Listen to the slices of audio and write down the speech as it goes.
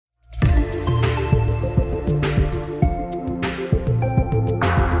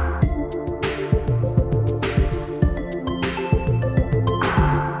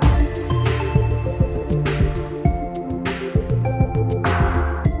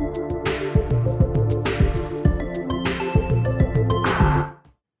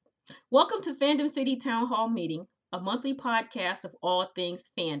Fandom City Town Hall Meeting, a monthly podcast of all things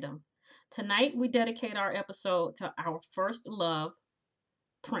fandom. Tonight, we dedicate our episode to our first love,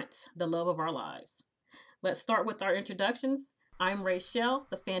 Prince, the love of our lives. Let's start with our introductions. I'm Rachel,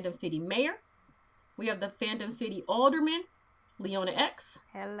 the Fandom City Mayor. We have the Fandom City Alderman, Leona X.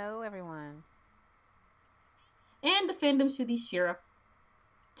 Hello, everyone. And the Fandom City Sheriff,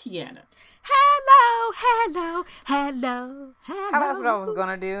 Tiana. Hello. That's what I was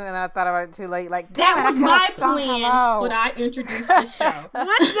gonna do, and then I thought about it too late. Like that was my plan when I introduced the show.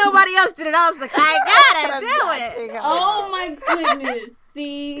 Once nobody else did it, I was like, I gotta do it. Oh my goodness!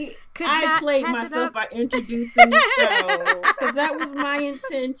 See, I played myself by introducing the show because that was my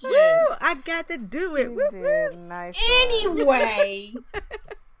intention. Woo, I got to do it. You did. Nice. Anyway,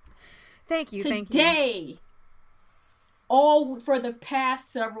 thank you. Today, all for the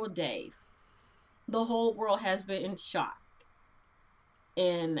past several days, the whole world has been in shock.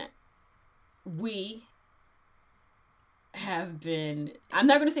 And we have been, I'm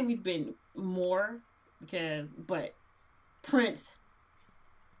not going to say we've been more, but Prince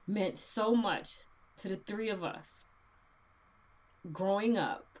meant so much to the three of us growing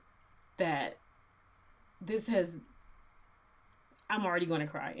up that I'm already going to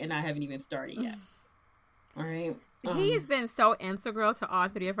cry, and I haven't even started yet. All right. He has been so integral to all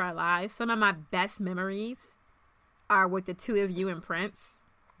three of our lives. Some of my best memories are with the two of you and Prince,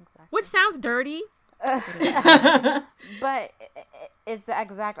 exactly. Which sounds dirty. But it's the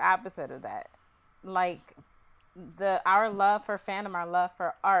exact opposite of that. Like, our love for fandom, our love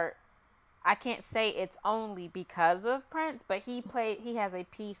for art, I can't say it's only because of Prince, but he has a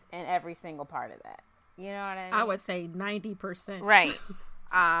piece in every single part of that. You know what I mean? I would say 90%. Right.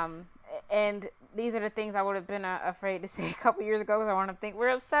 And these are the things I would have been afraid to say a couple years ago because I want to think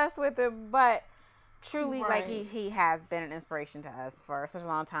we're obsessed with him. But truly, right. Like, he has been an inspiration to us for such a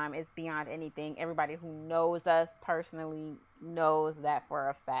long time. It's beyond anything. Everybody who knows us personally knows that for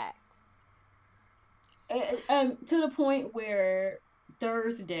a fact. To the point where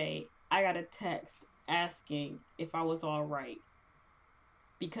Thursday, I got a text asking if I was all right.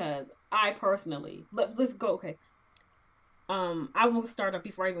 Because I personally, let's go, okay. I will start up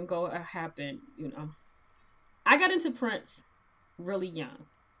before I even go happen, I got into Prince really young.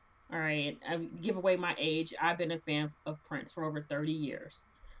 All right. I give away my age. I've been a fan of Prince for over 30 years.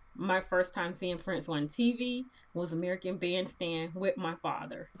 My first time seeing Prince on TV was American Bandstand with my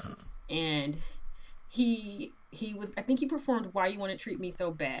father. And he was, I think he performed Why You Want to Treat Me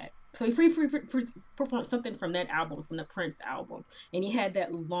So Bad. So he performed something from that album, from the Prince album. And he had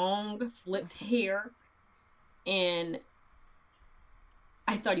that long flipped hair. And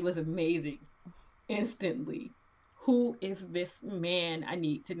I thought he was amazing. Instantly. Who is this man? I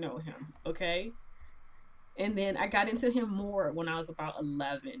need to know him. Okay. And then I got into him more when I was about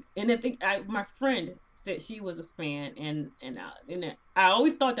 11. And I think my friend said she was a fan. And I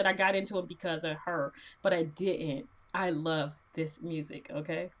always thought that I got into him because of her. But I didn't. I love this music.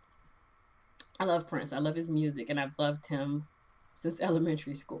 Okay. I love Prince. I love his music. And I've loved him since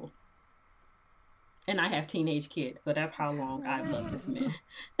elementary school. And I have teenage kids, so that's how long I've loved this man.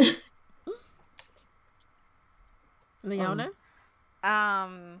 Leona?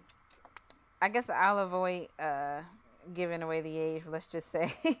 I guess I'll avoid giving away the age. Let's just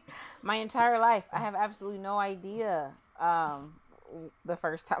say my entire life, I have absolutely no idea the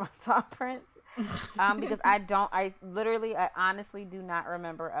first time I saw Prince. Because I honestly do not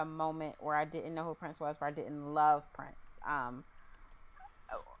remember a moment where I didn't know who Prince was, where I didn't love Prince.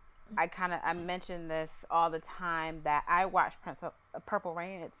 I mention this all the time that I watched Purple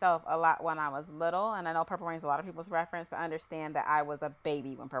Rain itself a lot when I was little, and I know Purple Rain is a lot of people's reference, but understand that I was a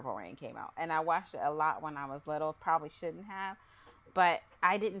baby when Purple Rain came out, and I watched it a lot when I was little. Probably shouldn't have, but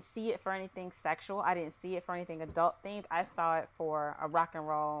I didn't see it for anything sexual. I didn't see it for anything adult themed. I saw it for a rock and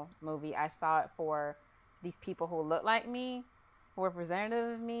roll movie. I saw it for these people who look like me, who were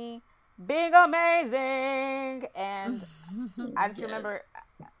representative of me, big, amazing, and I just remember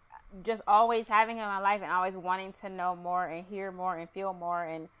just always having him in my life and always wanting to know more and hear more and feel more,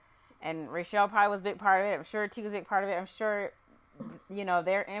 and Rachel probably was a big part of it. I'm sure T was a big part of it. I'm sure,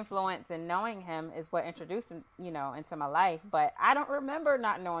 their influence and knowing him is what introduced him, into my life. But I don't remember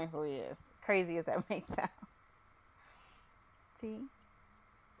not knowing who he is. Crazy as that may sound. T?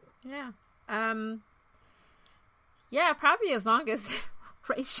 Yeah. Yeah, probably as long as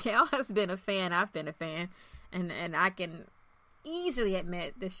Rachel has been a fan, I've been a fan. And I can easily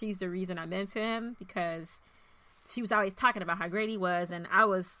admit that she's the reason I'm into him, because she was always talking about how great he was, and I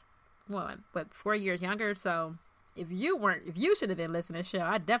was 4 years younger, so if you should have been listening to the show,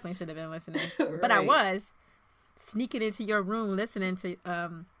 I definitely should have been listening. Right. But I was sneaking into your room listening to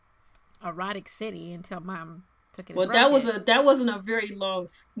Erotic City until Mom took it. Well, that wasn't a very long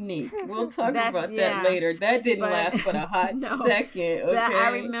sneak. We'll talk about that later. That didn't last but a hot second. Okay.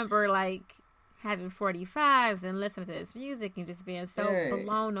 I remember like having 45s and listening to this music and just being so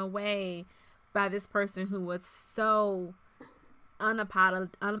blown away by this person who was so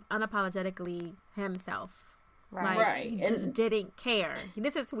unapologetically himself. Right. He just didn't care.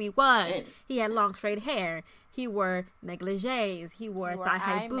 This is who he was. He had long straight hair. He wore negligees. He wore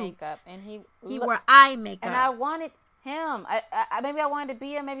thigh-high boots. Makeup, and he wore eye makeup. And I wanted him. Maybe I wanted to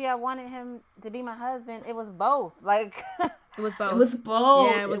be him. Maybe I wanted him to be my husband. It was both. Like it was both. It was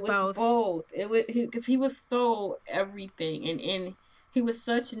both. Yeah, it was both. It was because he was so everything, and he was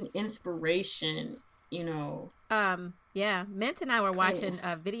such an inspiration. You know. Yeah. Mint and I were watching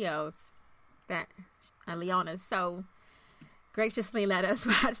videos that Leona so graciously let us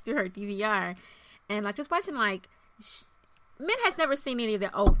watch through her DVR. And like just watching like Mint has never seen any of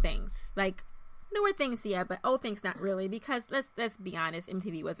the old things, like newer things, yeah, but old things not really, because let's be honest,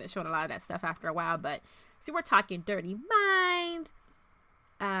 MTV wasn't showing a lot of that stuff after a while. But so we're talking Dirty Mind,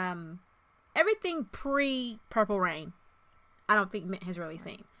 everything pre Purple Rain. I don't think Mint has really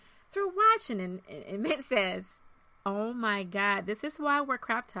seen. So we're watching, and Mint says, "Oh my God, this is why I wear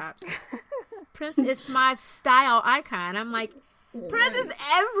crop tops. Prince is my style icon." I'm like, Prince is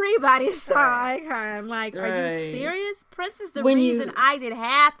everybody's style icon. Like, are you serious? Prince is the reason I did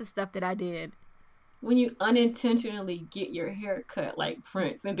half the stuff that I did. When you unintentionally get your hair cut like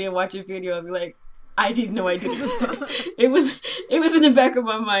Prince and then watch a video and be like, I didn't know I did it. It was in the back of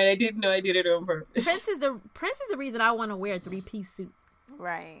my mind. I didn't know I did it on purpose. Prince is the reason I want to wear a 3-piece suit.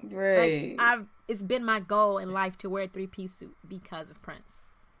 Right. Right. Like, it's been my goal in life to wear a 3-piece suit because of Prince.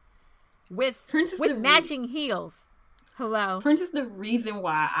 With matching heels. Hello. Prince is the reason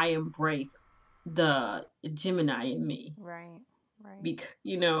why I embrace the Gemini in me. Right. Because,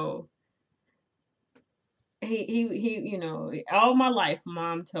 you know, he you know, all my life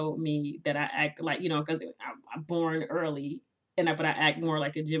Mom told me that I act like, you know, because I'm born early but I act more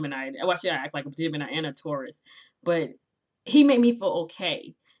like a Gemini. Well, actually, I act like a Gemini and a Taurus. But he made me feel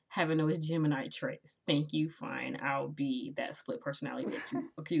okay having those Gemini traits. Thank you, fine. I'll be that split personality that you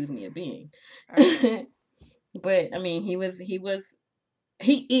accuse me of being. Right. But I mean, he is.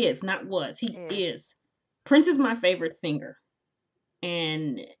 Prince is my favorite singer,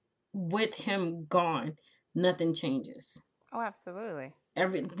 and with him gone, nothing changes. Oh, absolutely.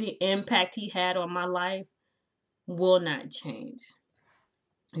 The impact he had on my life will not change.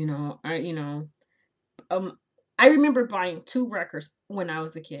 You know, I remember buying 2 records when I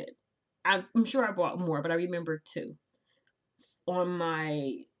was a kid. I'm sure I bought more, but I remember 2. On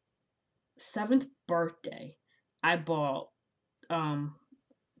my 7th birthday, I bought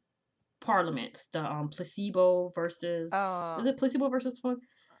Parliament, the Placebo versus... Is it Placebo versus Funk?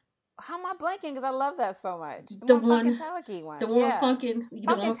 How am I blanking? Because I love that so much. The one Funkin' one. The one Funkin'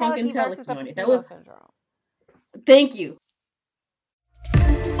 Telecky on it. That was... Syndrome. Thank you.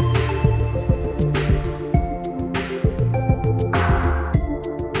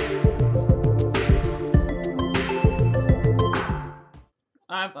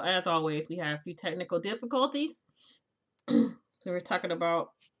 As always, we have a few technical difficulties. We were talking about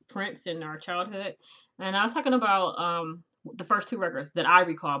Prince in our childhood, and I was talking about the first 2 records that I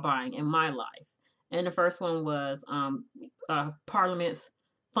recall buying in my life. And the first one was Parliament's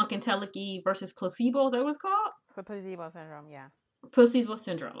Funkin' Telecky versus Placebo. Is that what it's called? Placebo Syndrome, yeah. Placebo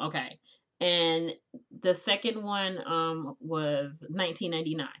Syndrome, okay. And the second one was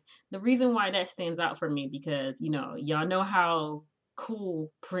 1999. The reason why that stands out for me because, you know, y'all know how cool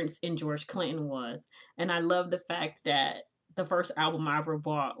Prince and George Clinton was. And I love the fact that the first album I ever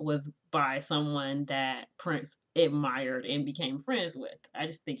bought was by someone that Prince admired and became friends with. I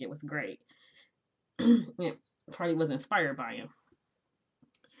just think it was great. It probably was inspired by him.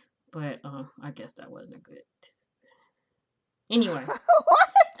 But I guess that wasn't a good... Anyway. What?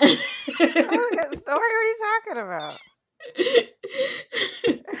 That's a good story. What are you talking about?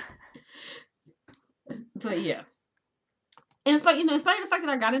 But yeah. And it's like, you know, in spite of the fact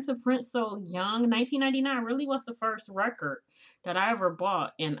that I got into Prince so young, 1999 really was the first record that I ever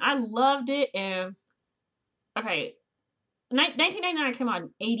bought. And I loved it. And, okay, 1999 came out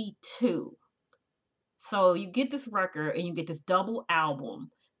in 82. So you get this record and you get this double album.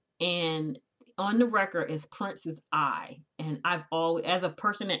 And on the record is Prince's eye. And I've always, as a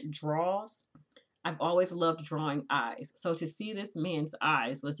person that draws, I've always loved drawing eyes. So to see this man's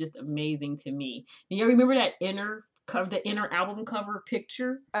eyes was just amazing to me. Do you remember that inner album cover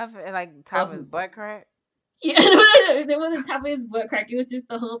picture? Of like top of his butt crack? Yeah, it wasn't the top of his butt crack. It was just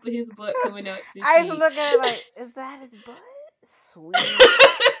the hump of his butt coming out. I used to look at it like, is that his butt? Sweet.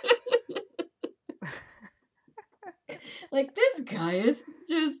 Like, this guy is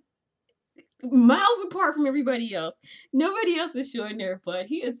just miles apart from everybody else. Nobody else is showing their butt.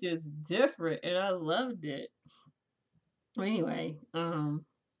 He is just different, and I loved it. Anyway,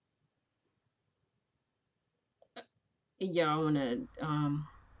 y'all wanna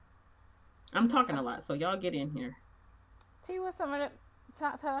I'm talking a lot, so y'all get in here. T, what's some of the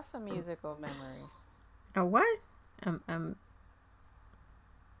tell us some musical memories. A what?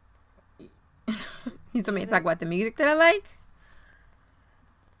 You told me to talk about the music that I like.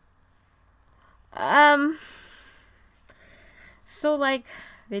 So like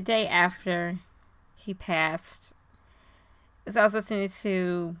the day after he passed, so I was listening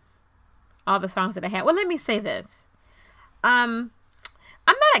to all the songs that I had. Well, let me say this. I'm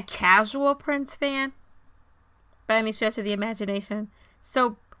not a casual Prince fan by any stretch of the imagination.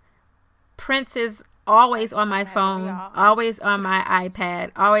 So Prince is always on my phone, always on my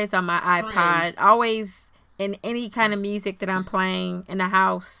iPad, always on my iPod, always in any kind of music that I'm playing in the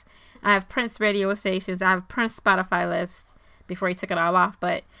house. I have Prince radio stations. I have Prince Spotify lists before he took it all off.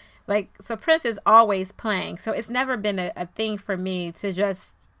 But like, so Prince is always playing. So it's never been a thing for me to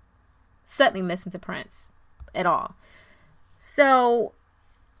just suddenly listen to Prince at all. So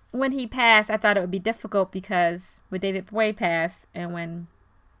when he passed, I thought it would be difficult because when David Bowie passed and when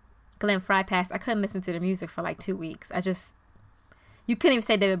Glenn Frey passed, I couldn't listen to the music for like 2 weeks. You couldn't even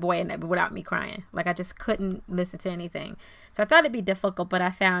say David Bowie without me crying. Like, I just couldn't listen to anything. So I thought it'd be difficult, but I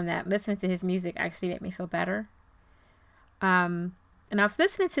found that listening to his music actually made me feel better. And I was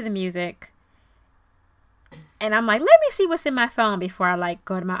listening to the music, and I'm like, let me see what's in my phone before I like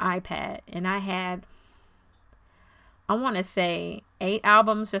go to my iPad. And I had, I want to say 8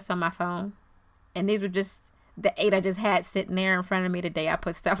 albums just on my phone. And these were just the 8 I just had sitting there in front of me the day I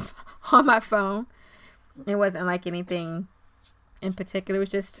put stuff on my phone. It wasn't like anything in particular. It was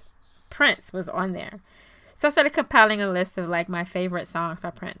just Prince was on there. So I started compiling a list of like my favorite songs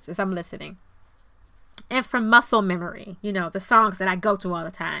by Prince as I'm listening. And from muscle memory, the songs that I go to all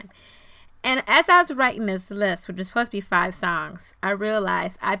the time. And as I was writing this list, which was supposed to be 5 songs, I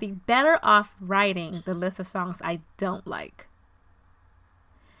realized I'd be better off writing the list of songs I don't like.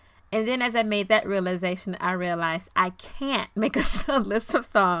 And then as I made that realization, I realized I can't make a list of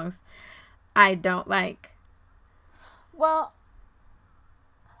songs I don't like. Well,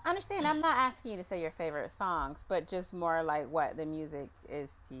 understand, I'm not asking you to say your favorite songs, but just more like what the music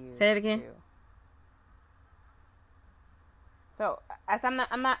is to you. Say it again. Too. So, as I'm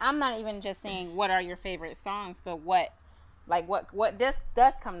not even just saying what are your favorite songs, but what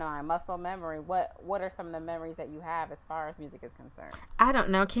does come to mind? Muscle memory. What are some of the memories that you have as far as music is concerned? I don't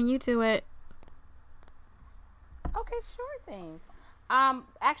know. Can you do it? Okay, sure thing.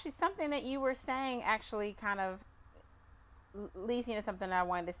 Actually, something that you were saying actually kind of leads me to something I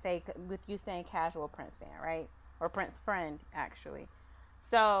wanted to say with you saying casual Prince fan, right? Or Prince friend, actually.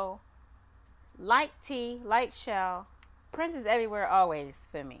 So, like T, like Shell, Prince is everywhere always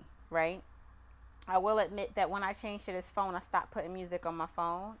for me, right? I will admit that when I changed to this phone, I stopped putting music on my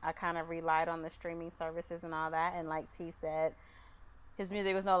phone. I kind of relied on the streaming services and all that. And like T said, his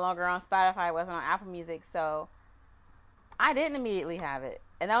music was no longer on Spotify. It wasn't on Apple Music. So I didn't immediately have it.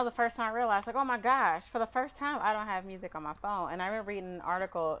 And that was the first time I realized, like, oh my gosh, for the first time, I don't have music on my phone. And I remember reading an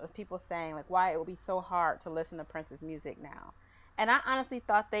article of people saying, like, why it would be so hard to listen to Prince's music now. And I honestly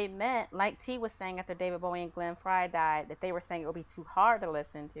thought they meant, like T was saying after David Bowie and Glenn Frey died, that they were saying it would be too hard to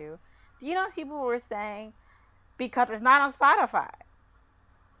listen to. Do you know people were saying because it's not on Spotify?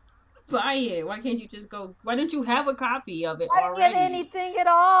 Buy it. Why can't you just go? Why don't you have a copy of it already? I didn't get anything at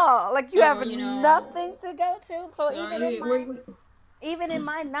all. Like you have nothing to go to. So even in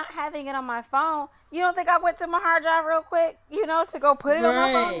my not having it on my phone, you don't think I went to my hard drive real quick, to go put it on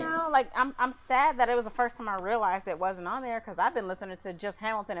my phone now? Like I'm sad that it was the first time I realized it wasn't on there because I've been listening to just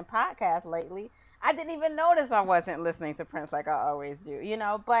Hamilton and podcasts lately. I didn't even notice I wasn't listening to Prince like I always do,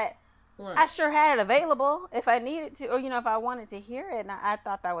 but right. I sure had it available if I needed to, or if I wanted to hear it. And I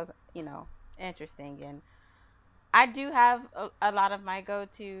thought that was, interesting. And I do have a lot of my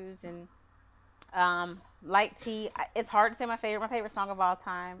go-tos, and like T, it's hard to say my favorite song of all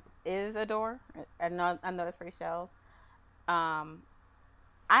time is Adore. I know that's pretty Shells. I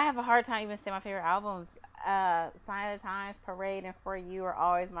have a hard time even saying my favorite albums. Sign of the Times, Parade, and For You are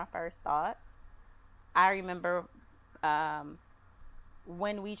always my first thoughts. I remember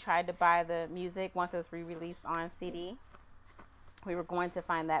when we tried to buy the music once it was re-released on CD, we were going to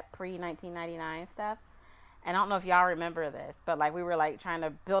find that pre-1999 stuff. And I don't know if y'all remember this, but like we were like trying to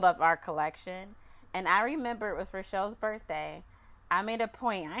build up our collection. And I remember it was Rochelle's birthday. I made a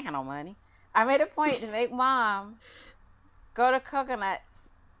point. I ain't had no money. I made a point to make Mom go to Coconuts,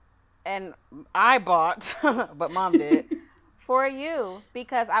 and I bought, but mom did for you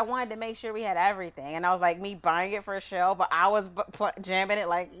because I wanted to make sure we had everything, and I was like me buying it for Shell, but I was jamming it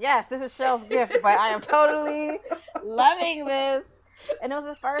like, yes, this is Shell's gift, but I am totally loving this, and it was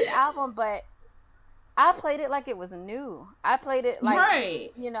his first album, but I played it like it was new. I played it like,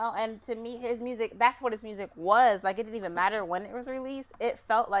 Right. And to me, his music, that's what his music was. Like, it didn't even matter when it was released. It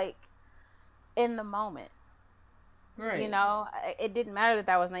felt like in the moment. Right. It didn't matter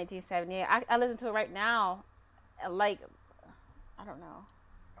that was 1978. I listen to it right now, like, I don't know.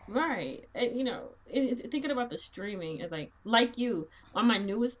 Right. And, thinking about the streaming is like you, on my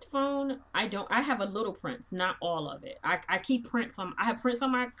newest phone, I have a little Prince, not all of it. I keep I have Prince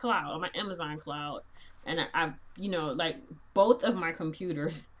on my cloud, on my Amazon cloud. And I like both of my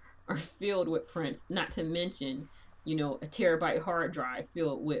computers are filled with Prince, not to mention, a terabyte hard drive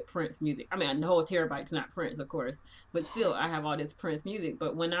filled with Prince music. I mean, the whole terabyte's not Prince, of course, but still I have all this Prince music.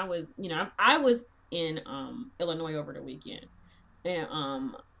 But when I was, I was in Illinois over the weekend, and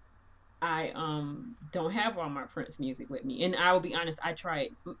I don't have all my Prince music with me. And I will be honest, I tried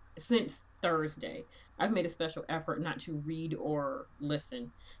since Thursday. I've made a special effort not to read or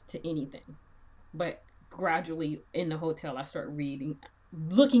listen to anything. But gradually in the hotel, I start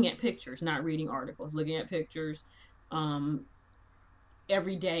looking at pictures, not reading articles, looking at pictures.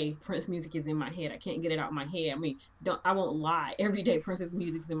 Every day Prince music is in my head. I can't get it out of my head. I mean, I won't lie. Every day Prince's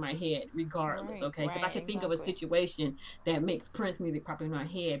music's in my head, regardless. Okay, because I can think of a situation that makes Prince music pop in my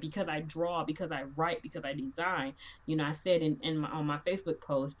head because I draw, because I write, because I design. I said on my Facebook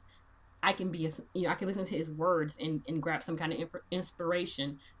post, I can I can listen to his words and grab some kind of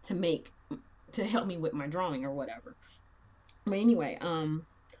inspiration to help me with my drawing or whatever. But anyway,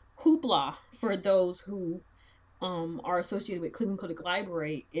 Hoopla, for those who are associated with Cleveland Public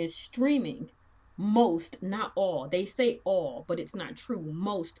Library, is streaming most, not all. They say all, but it's not true.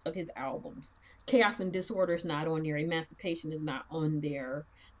 Most of his albums. Chaos and Disorder is not on there. Emancipation is not on there.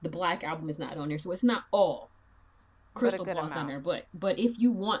 The Black Album is not on there. So it's not all. Crystal Ball's on there. But if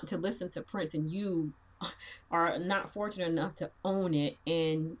you want to listen to Prince and you are not fortunate enough to own it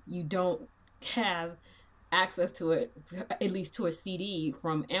and you don't have access to it, at least to a CD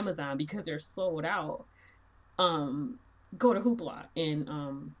from Amazon because they're sold out, go to Hoopla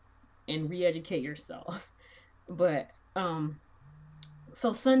and re-educate yourself. But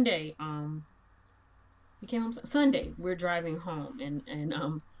so Sunday, we came home Sunday. We're driving home, and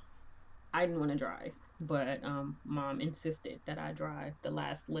I didn't want to drive, but Mom insisted that I drive the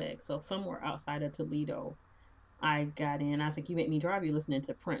last leg. So somewhere outside of Toledo, I got in. I was like, "You make me drive. You're listening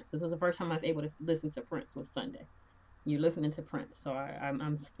to Prince." This was the first time I was able to listen to Prince. Was Sunday. You're listening to Prince, so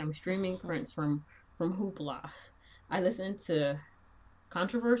I'm streaming Prince from Hoopla. I listened to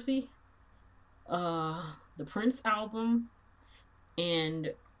Controversy, the Prince album,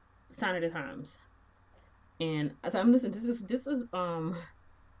 and Sign of the Times. And as I'm listening, this is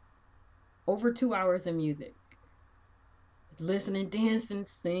over 2 hours of music. Listening, dancing,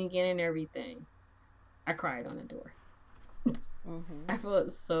 singing, and everything. I cried on the door. Mm-hmm. I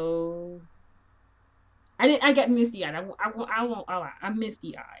felt so. I got misty eyed. I won't lie. I'm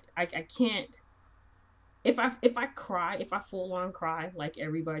misty eyed. I can't. If I cry, if I full on cry like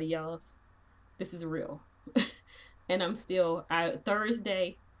everybody else, this is real. And I'm still.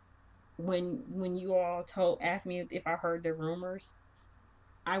 Thursday, when you all asked me if I heard the rumors,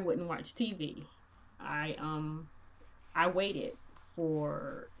 I wouldn't watch TV. I waited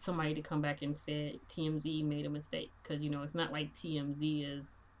for somebody to come back and said TMZ made a mistake, because it's not like TMZ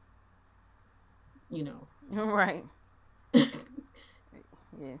is right. Yeah,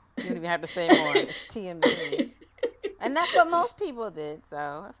 you don't even have to say more. It's TMZ. And that's what most people did,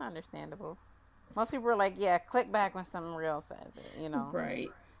 so that's understandable. Most people were like, yeah, click back when something real says it, Right.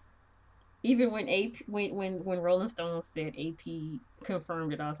 Even when when Rolling Stone said AP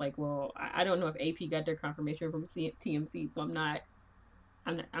confirmed it, I was like, well, I don't know if AP got their confirmation from TMZ, so I'm not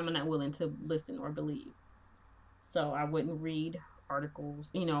willing to listen or believe. So I wouldn't read articles,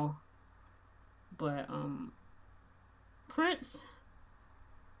 but Prince,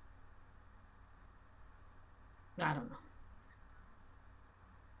 I don't know.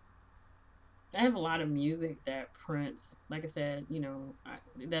 I have a lot of music that Prince, like I said,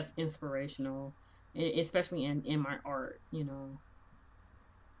 that's inspirational, especially in my art,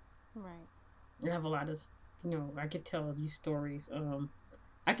 Right. I have a lot of, I could tell you stories.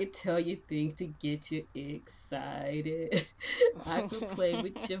 I could tell you things to get you excited. I could play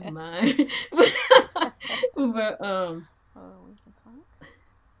with your mind. But Weekend Funk?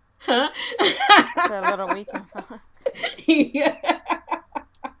 Huh? The little Weekend Funk. Yeah.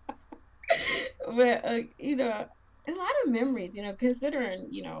 But there's a lot of memories, considering,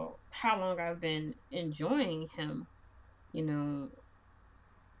 how long I've been enjoying him, you know.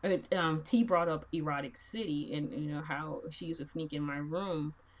 T brought up Erotic City and, how she used to sneak in my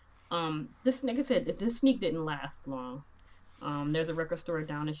room. This, like I said, this sneak didn't last long. There's a record store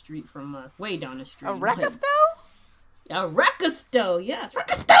down the street from us, way down the street. A record store? A record store, yes,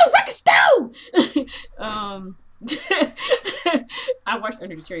 record store. I watched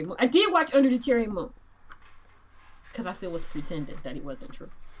Under the Cherry Moon. I did watch Under the Cherry Moon because I still was pretending that it wasn't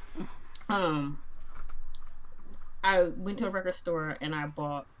true. I went to a record store and I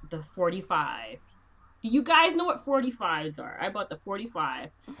bought the 45. Do you guys know what 45s are? I bought the 45.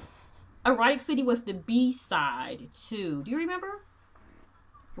 Erotic City was the B-side too. Do you remember?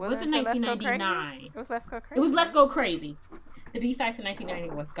 Was it 1999? It was Let's Go Crazy. It was Let's Go Crazy. The B-side to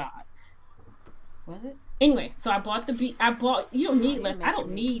 1990 was God. Was it? Anyway, so I bought the B. You don't need Let's. I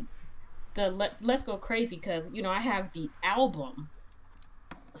don't need the Let's Go Crazy because I have the album.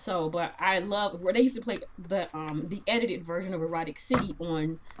 So, but I love where they used to play the edited version of Erotic City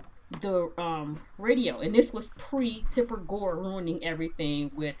on the radio, and this was pre Tipper Gore ruining everything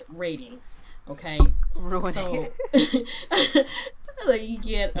with ratings. Okay, so you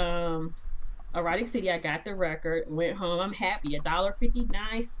get Erotic City. I got the record, went home. I'm happy.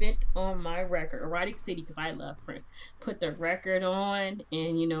 $1.59 spent on my record, Erotic City, because I love Prince. Put the record on,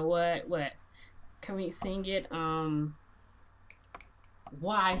 and you know what? What? Can we sing it?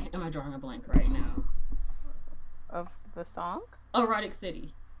 Why am I drawing a blank right now? Of the song? Erotic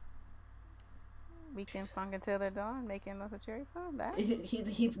City. Weekend Funk Until the Dawn, making lots of cherries on that.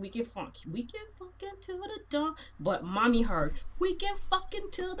 He's Weekend Funk. Weekend Funk Until the Dawn. But mommy heard Weekend Funk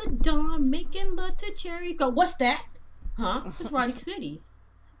Until the Dawn, making love to cherries. Go, what's that? Huh? It's Erotic City.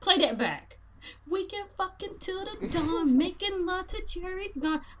 Play that back. Weekend Funk Until the Dawn, making love to cherries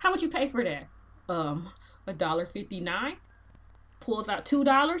gone. How much you pay for that? $1.59. Pulls out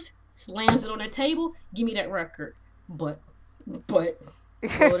 $2, slams it on the table. Give me that record. But go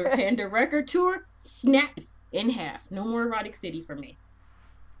to Panda Record Tour, snap in half. No more Erotic City for me.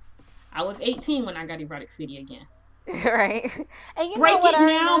 I was 18 when I got Erotic City again. Right. And you Break know what it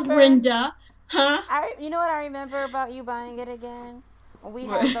now, Brenda. Huh? You know what I remember about you buying it again? When we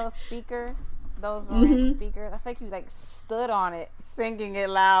had those speakers, those Marantz speakers, I think you stood on it, singing it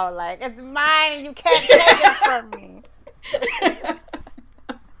loud, like, it's mine and you can't take it from me.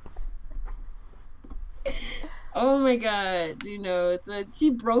 Oh my God, she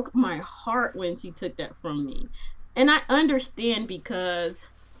broke my heart when she took that from me. And I understand because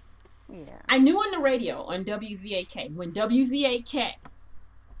I knew on the radio on WZAK, when WZAK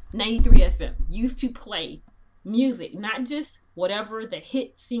 93 FM used to play music, not just whatever the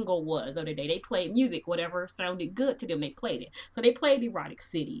hit single was of the day. They played music, whatever sounded good to them, they played it. So they played Erotic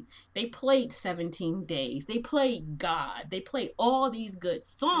City. They played 17 Days. They played God. They played all these good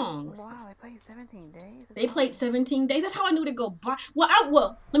songs. Wow, they played 17 Days? They played 17 Days. That's how I knew to go by. I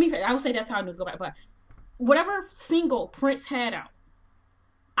would say that's how I knew to go back. But whatever single Prince had out,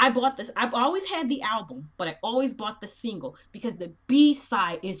 I bought this. I've always had the album, but I always bought the single because the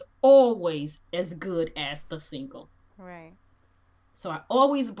B-side is always as good as the single. Right. So I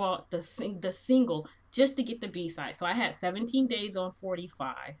always bought the single just to get the B-side. So I had 17 Days on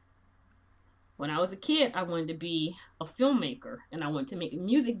 45. When I was a kid, I wanted to be a filmmaker and I wanted to make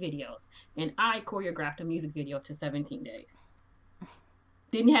music videos. And I choreographed a music video to 17 Days.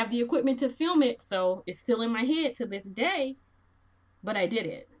 Didn't have the equipment to film it, so it's still in my head to this day. But I did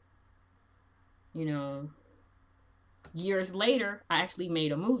it. Years later, I actually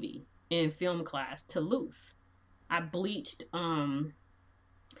made a movie in film class, Toulouse. I bleached, I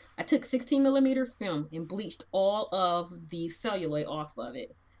took 16 millimeter film and bleached all of the celluloid off of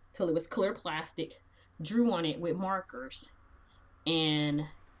it till it was clear plastic, drew on it with markers, and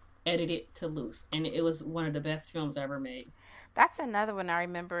edited Toulouse. And it was one of the best films I ever made. That's another one. I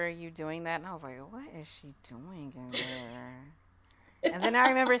remember you doing that, and I was like, what is she doing in there? And then I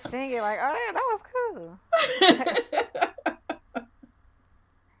remember seeing it like, oh, yeah, that was cool.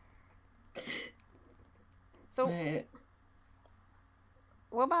 So,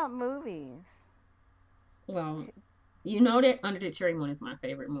 what about movies? Well, you know that Under the Cherry Moon is my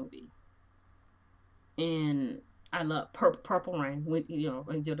favorite movie. And I love Purple Rain. When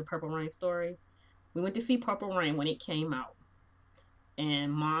the Purple Rain story. We went to see Purple Rain when it came out.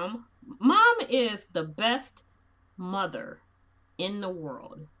 And Mom is the best mother in the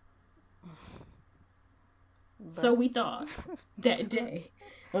world. So we thought that day.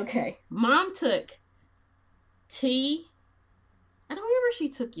 Okay. Mom took T. I don't remember if she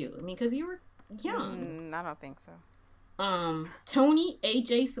took you. Because you were young. I don't think so. Tony,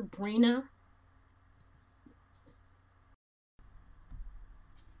 AJ, Sabrina,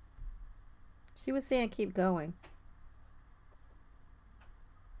 She was saying keep going.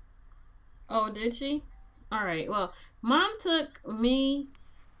 Oh, did she? All right. Well, Mom took me,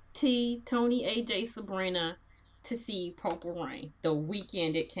 T, Tony, AJ, Sabrina to see Purple Rain the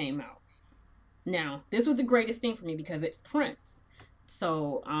weekend it came out. Now, this was the greatest thing for me because it's Prince.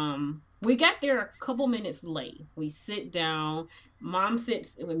 So, we got there a couple minutes late. We sit down. Mom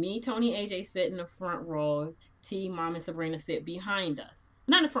sits with me, Tony, AJ sit in the front row. T, Mom, and Sabrina sit behind us.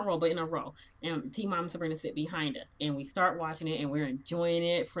 Not in the front row, but in a row. And T, Mom, and Sabrina sit behind us. And we start watching it, and we're enjoying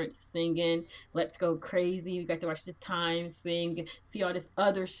it. Prince singing, "Let's Go Crazy." We got to watch the time sing, see all this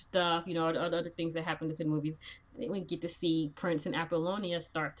other stuff, you know, all the other things that happened in the movies. Then we get to see Prince and Apollonia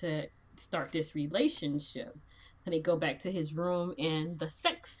start this relationship. And they go back to his room, and the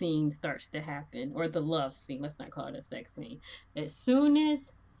sex scene starts to happen, or the love scene. Let's not call it a sex scene. As soon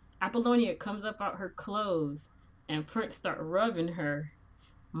as Apollonia comes up out her clothes and Prince start rubbing her,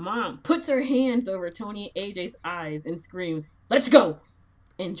 Mom puts her hands over Tony and AJ's eyes and screams, "Let's go!"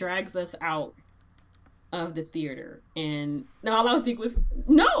 and drags us out of the theater. And all I was thinking was,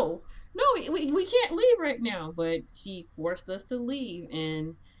 no, we can't leave right now. But she forced us to leave,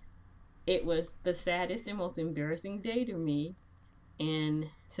 and it was the saddest and most embarrassing day to me. And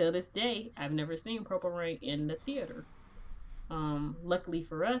till this day, I've never seen Purple Rain in the theater. Luckily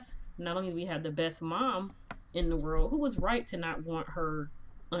for us, not only do we have the best mom in the world, who was right to not want her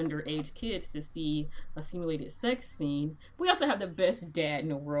underage kids to see a simulated sex scene, we also have the best dad in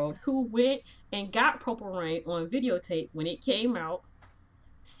the world, who went and got Purple Rain on videotape when it came out,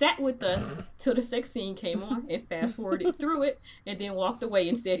 sat with us till the sex scene came on, and fast forwarded through it, and then walked away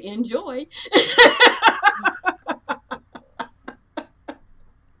and said, "Enjoy."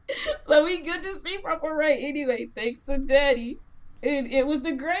 So we good to see Purple Rain anyway, thanks to Daddy. And it was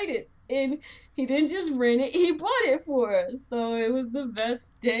the greatest. And he didn't just rent it, he bought it for us. So it was the best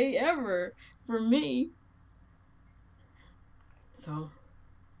day ever for me. So,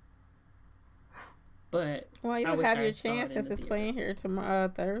 but well, you'll have your chance since it's playing here tomorrow,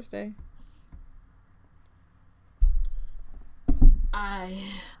 Thursday. I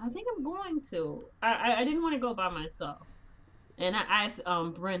think I'm going to. I didn't want to go by myself, and I asked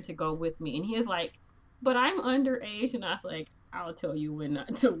Brent to go with me, and he was like, "But I'm underage," and I was like, "I'll tell you when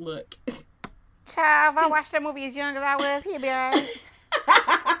not to look." Child, if I watched that movie as young as I was, he'd be alright.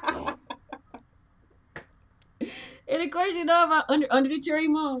 And of course, you know about Under the Cherry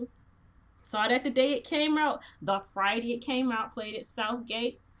Moon. Saw that the day it came out. The Friday it came out, played at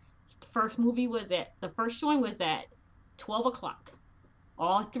Southgate. The first showing was at 12 o'clock.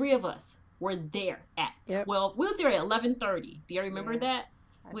 All three of us were there at 12. We were there at 11:30. Do you remember that?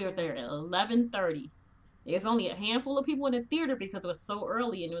 We were there at 11:30. There's only a handful of people in the theater because it was so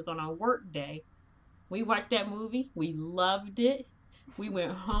early and it was on a work day. We watched that movie. We loved it. We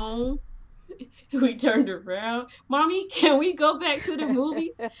went home. We turned around. "Mommy, can we go back to the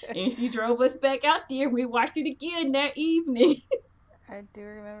movies?" And she drove us back out there. We watched it again that evening. I do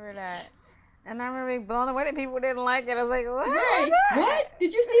remember that. And I remember being blown away that people didn't like it. I was like, what? Right. What?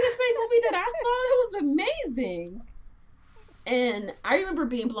 Did you see the same movie that I saw? It was amazing. And I remember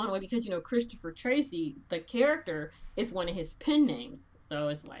being blown away because, you know, Christopher Tracy, the character, is one of his pen names. So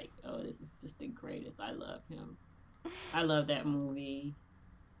it's like, oh, this is just the greatest. I love him. I love that movie.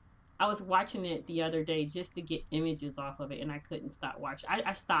 I was watching it the other day just to get images off of it, and I couldn't stop watching.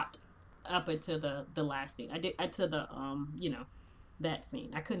 I stopped up until the last scene. Until the that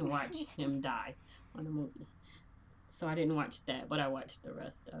scene. I couldn't watch him die on the movie, so I didn't watch that. But I watched the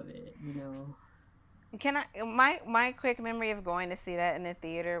rest of it. You know. Can I? My quick memory of going to see that in the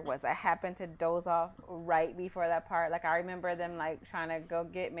theater was I happened to doze off right before that part. Like I remember them like trying to go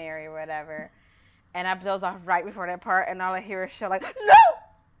get Mary or whatever, and I dozed off right before that part, and all I hear is shit like no.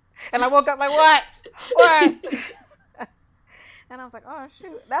 And I woke up like, what? And I was like, oh,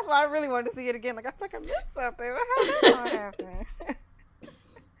 shoot. That's why I really wanted to see it again. Like, I feel like I missed something. How's that happen?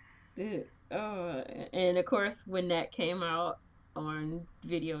 Dude. And, of course, when that came out on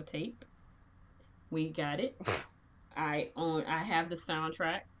videotape, we got it. I have the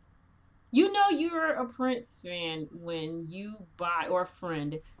soundtrack. You know you're a Prince fan when you buy, or a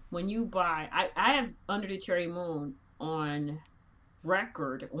friend, when you buy. I have Under the Cherry Moon on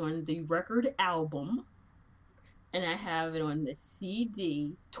the record album, and I have it on the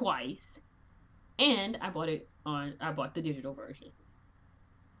CD twice, and I bought the digital version.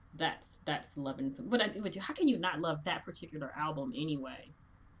 That's loving some, but how can you not love that particular album anyway?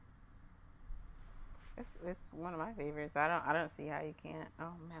 It's one of my favorites. I don't see how you can't.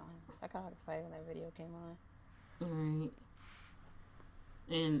 Oh man, I got all excited when that video came on.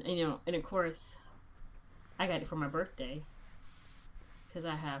 Right. And of course, I got it for my birthday. because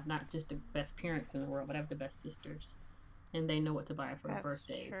I have not just the best parents in the world, but I have the best sisters, and they know what to buy for their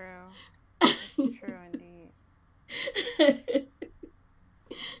birthdays. True. That's true indeed.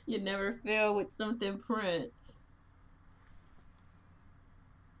 You never fail with something Prince.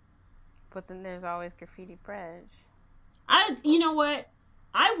 But then there's always Graffiti Bridge. You know what?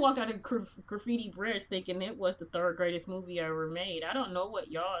 I walked out of Graffiti Bridge thinking it was the third greatest movie ever made. I don't know what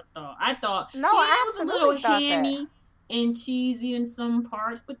y'all thought. I thought it was a little hammy and cheesy in some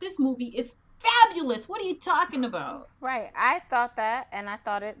parts, but this movie is fabulous. What are you talking about? Right. I thought that, and I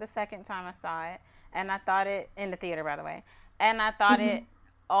thought it the second time I saw it, and I thought it in the theater, by the way, and I thought it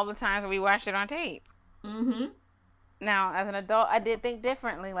all the times we watched it on tape. Mm-hmm. Now, as an adult, I did think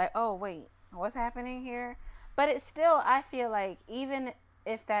differently, like, oh, wait, what's happening here? But it's still, I feel like, even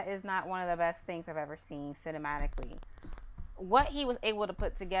if that is not one of the best things I've ever seen cinematically, what he was able to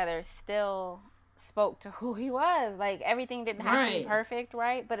put together still spoke to who he was. Like, everything didn't have to be perfect,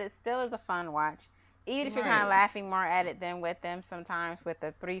 right? But it still is a fun watch. Even if you're kind of laughing more at it than with them sometimes with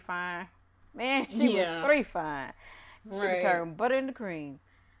the 3 Fine. Man, she was 3 Fine. She could turn butter into cream.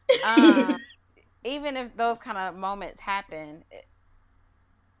 Even if those kind of moments happen,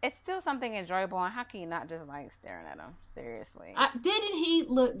 it's still something enjoyable, and how can you not just like staring at him? Seriously. Didn't he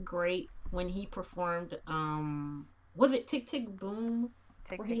look great when he performed, was it Tick Tick Boom?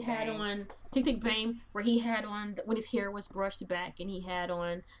 Where he had on Tick Tick Bang, where he had on when his hair was brushed back and he had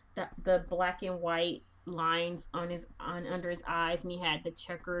on the black and white lines on under his eyes, and he had the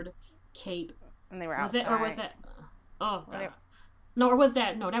checkered cape. And they were outside. Was that, or was that? Oh God. No, or was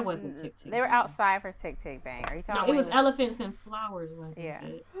that? No, that wasn't Tick Tick. They were outside for Tick Tick Bang. Are you talking? No, it was Elephants and Flowers, wasn't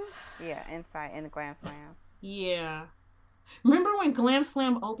it? Yeah, inside in the Glam Slam. Yeah. Remember when Glam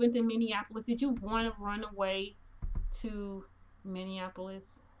Slam opened in Minneapolis? Did you want to run away to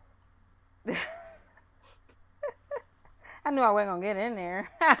Minneapolis? I knew I wasn't gonna get in there.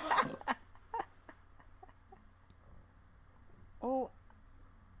 Oh,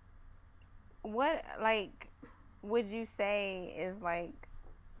 what would you say is like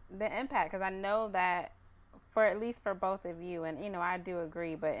the impact? Because I know that for at least for both of you, and I do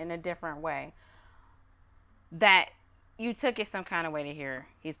agree, but in a different way, that you took it some kind of way to hear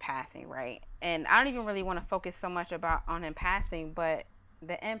he's passing, right? And I don't even really want to focus so much on him passing, but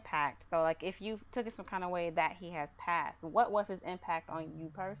the impact. So like if you took it some kind of way that he has passed, what was his impact on you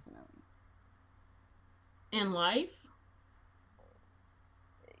personally? In life?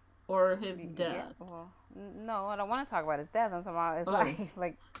 Or his death? Yeah, well, no, I don't want to talk about his death. I'm talking about his life,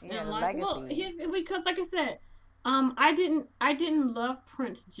 like the legacy. Well, because like I said, I didn't love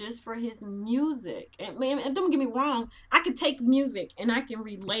Prince just for his music. And don't get me wrong, I could take music and I can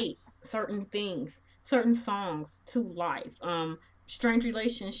relate certain things, certain songs to life. Strange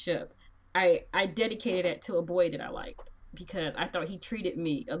Relationship, I dedicated it to a boy that I liked because I thought he treated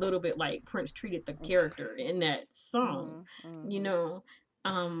me a little bit like Prince treated the character in that song.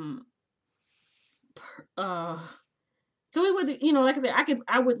 So it would, like I said,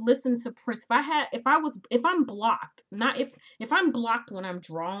 I would listen to Prince if I'm blocked, not if I'm blocked when I'm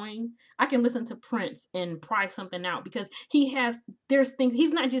drawing, I can listen to Prince and pry something out because there's things,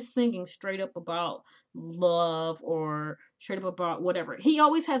 he's not just singing straight up about love or straight up about whatever. He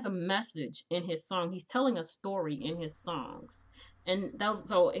always has a message in his song. He's telling a story in his songs. And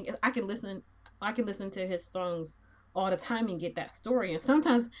so I can listen to his songs all the time and get that story, and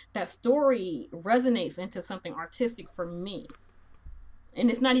sometimes that story resonates into something artistic for me,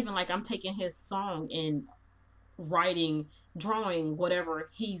 and it's not even like I'm taking his song and writing, drawing whatever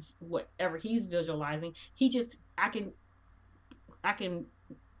he's visualizing. I can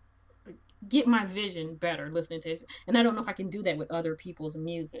get my vision better listening to it, and I don't know if I can do that with other people's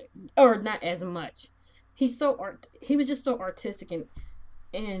music, or not as much. He was just so artistic, and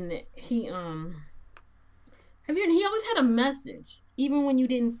he he always had a message, even when you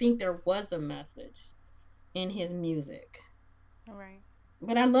didn't think there was a message in his music. Right.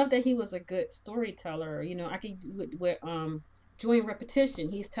 But I love that he was a good storyteller. I could do it with Joy and Repetition.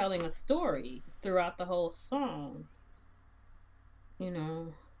 He's telling a story throughout the whole song.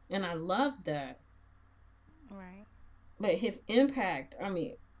 And I love that. Right. But his impact,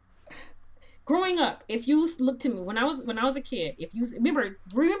 growing up, if you look to me when I was a kid, if you remember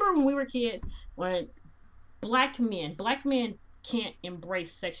when we were kids, when Black men can't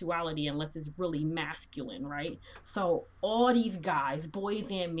embrace sexuality unless it's really masculine, right? So all these guys,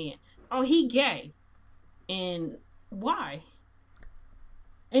 boys and men, oh, he gay. And why?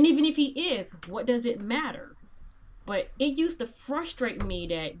 And even if he is, what does it matter? But it used to frustrate me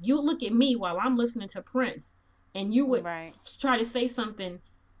that you look at me while I'm listening to Prince and you would try to say something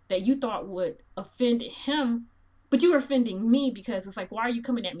that you thought would offend him But you're offending me because it's like, why are you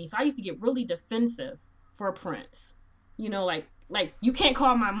coming at me? So I used to get really defensive for Prince. You know, like you can't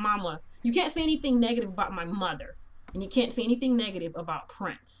call my mama. You can't say anything negative about my mother. And you can't say anything negative about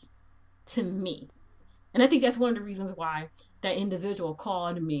Prince to me. And I think that's one of the reasons why that individual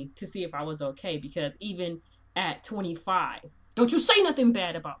called me to see if I was okay. Because even at 25, don't you say nothing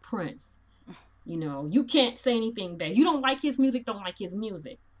bad about Prince. You know, you can't say anything bad. You don't like his music, don't like his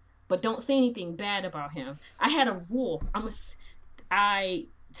music. But don't say anything bad about him. I had a rule.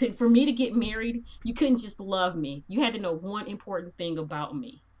 For me to get married, you couldn't just love me. You had to know one important thing about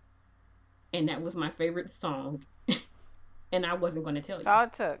me. And that was my favorite song. And I wasn't going to tell you.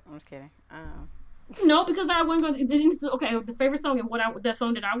 That's all it took. I'm just kidding. No, because I wasn't going to. Okay, the favorite song and that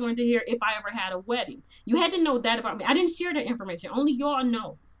song that I wanted to hear if I ever had a wedding. You had to know that about me. I didn't share that information. Only y'all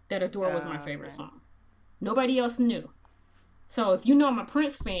know that Adore was my favorite song. Nobody else knew. So if you know I'm a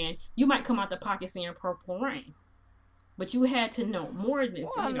Prince fan, you might come out the pocket saying Purple Rain. But you had to know more than.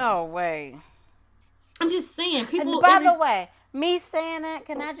 Well, no way. I'm just saying, people. By the way, me saying that,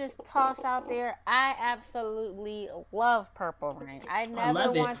 can I just toss out there? I absolutely love Purple Rain. I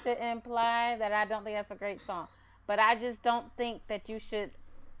never want to imply that I don't think that's a great song. But I just don't think that you should,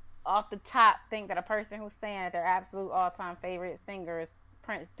 off the top, think that a person who's saying that their absolute all-time favorite singer is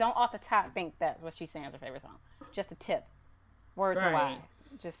Prince. Don't off the top think that's what she's saying is her favorite song. Just a tip. Words are wise.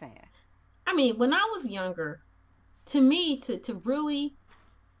 Just saying. I mean, when I was younger, to me, to really,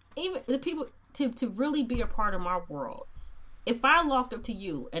 even the people, to really be a part of my world, if I walked up to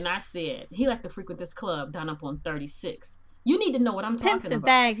you and I said, he liked to frequent this club down up on 36, you need to know what I'm talking about. Pimps and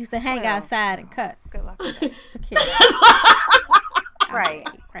Thangs used to hang outside and cuss. Good luck with that. Right.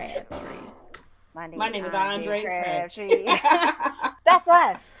 My name is Andre Crabtree. That's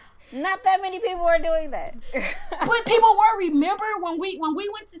us. Not that many people are doing that. But people were. Remember when we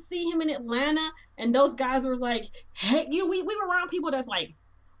went to see him in Atlanta, and those guys were like, "Hey, you know, we were around people that's like,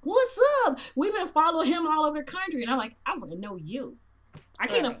 what's up? We've been following him all over the country," and I'm like, I want to know you. I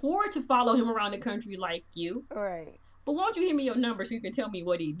can't afford to follow him around the country like you. Right. But why don't you give me your number so you can tell me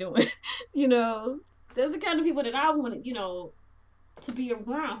what he's doing? You know, there's the kind of people that I want, you know, to be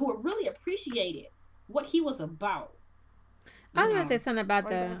around who really appreciated what he was about. I was going to say something about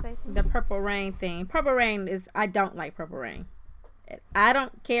the Purple Rain thing. Purple Rain is, I don't like Purple Rain. I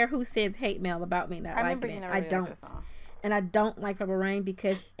don't care who sends hate mail about me not liking it. I don't. And I don't like Purple Rain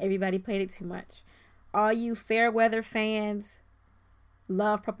because everybody played it too much. All you fair weather fans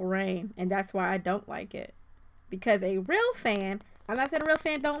love Purple Rain, and that's why I don't like it. Because a real fan, I'm not saying a real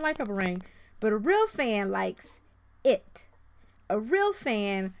fan don't like Purple Rain, but a real fan likes it. A real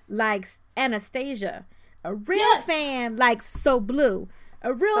fan likes Anastasia. A real fan likes So Blue.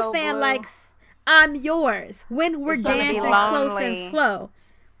 A real fan likes I'm Yours. When We're Dancing Close and Slow.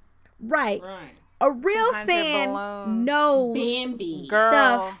 Right. A real fan knows Bambi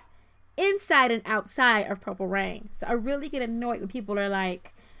stuff inside and outside of Purple Rain. So I really get annoyed when people are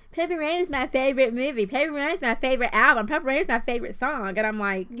like, Purple Rain is my favorite movie. Purple Rain is my favorite album. Purple Rain is my favorite song. And I'm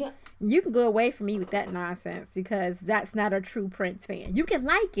like, you can go away from me with that nonsense because that's not a true Prince fan. You can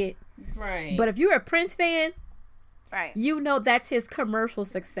like it. Right. But if you're a Prince fan, right, you know that's his commercial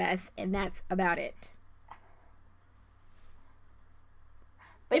success and that's about it.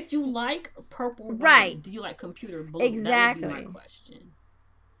 If you like Purple Rain, do you like Computer Blue? Exactly. That would be my question.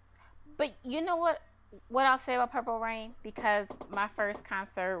 But you know what I'll say about Purple Rain? Because my first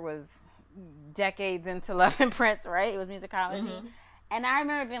concert was decades into loving Prince, right? It was musicology. Mm-hmm. And I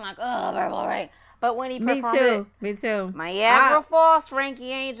remember being like, oh, Purple Rain. But when he performed Me too. Niagara Falls,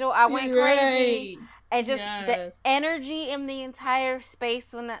 Frankie Angel, I went crazy. And just the energy in the entire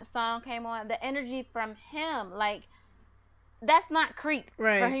space when that song came on, the energy from him, like, that's not Creep.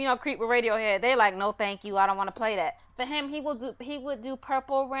 Right. For Creep with Radiohead, they like, no thank you, I don't want to play that. For him, he would do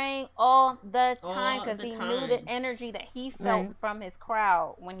Purple Rain all the time because he knew the energy that he felt from his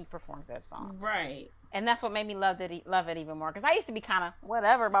crowd when he performed that song. Right. And that's what made me love it even more. Because I used to be kind of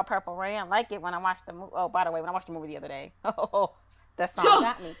whatever about Purple Rain. I like it when I watched the movie. Oh, by the way, when I watched the movie the other day, that song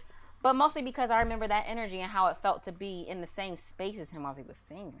got me. But mostly because I remember that energy and how it felt to be in the same space as him while he was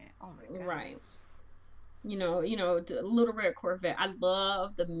singing it. Oh my God. Right. You know, Little Red Corvette. I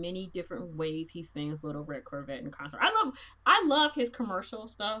love the many different ways he sings Little Red Corvette in concert. I love his commercial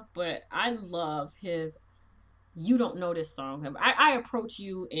stuff, but I love his You Don't Know This Song. I approach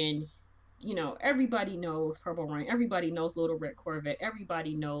you and, everybody knows Purple Rain. Everybody knows Little Red Corvette.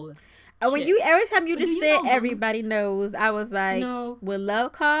 Everybody knows. Oh, every time you just said everybody knows, I was like, when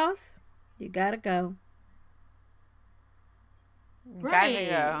love calls, you gotta go. Right.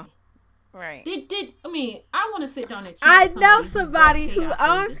 Gotta go. Right. I want to sit down and chat I with know somebody who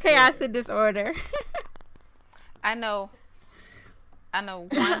owns owns Chaos and Disorder. I know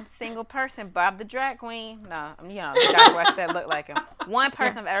one single person, Bob the drag queen. No, the guy who I said looked like him. One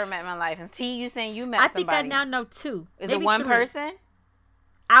person I've ever met in my life. And T, you saying you met somebody. I think I now know 2. Is maybe it one 3. person?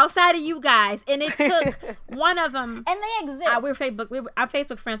 Outside of you guys, and it took one of them. And they exist. I'm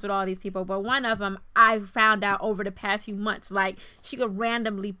Facebook friends with all these people, but one of them I found out over the past few months. Like, she could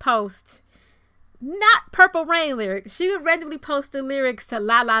randomly post, not Purple Rain lyrics. She would randomly post the lyrics to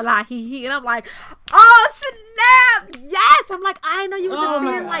La La La Hee Hee, and I'm like, oh snap, yes! I'm like, I know you was a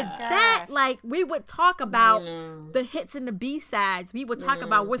fan like that. Like, we would talk about the hits and the B-sides. We would talk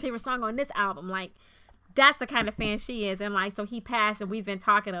about what's your favorite song on this album. Like, that's the kind of fan she is. And like, so he passed, and we've been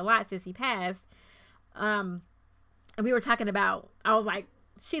talking a lot since he passed. And we were talking about, I was like,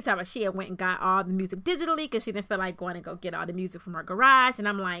 she had went and got all the music digitally because she didn't feel like going to go get all the music from her garage. And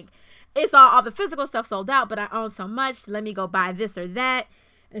I'm like, it's all the physical stuff sold out, but I own so much. Let me go buy this or that.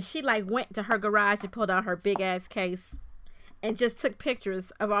 And she like went to her garage and pulled out her big ass case and just took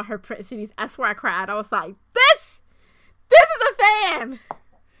pictures of all her Prince CDs. I swear I cried. I was like, this is a fan.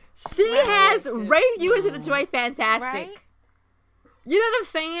 She has Raised You Into the Joy Fantastic. Right? You know what I'm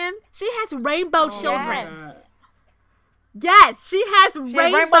saying? She has Rainbow Children. Yes, she has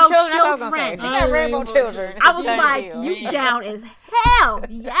Rainbow Children. She got Rainbow Children. I was like, you down as hell.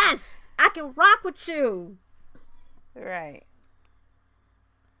 Yes, I can rock with you. Right.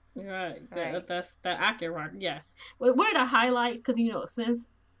 Right. That's that I can rock. Yes. What are the highlights? Because since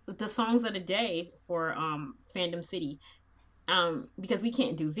the songs of the day for Fandom City. Because we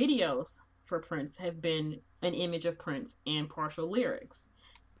can't do videos for Prince, have been an image of Prince and partial lyrics.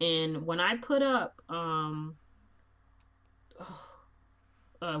 And when I put up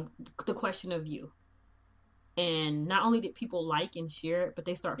The Question of You, and not only did people like and share it, but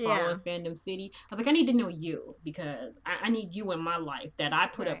they start following Fandom City, I was like, I need to know you, because I need you in my life, that I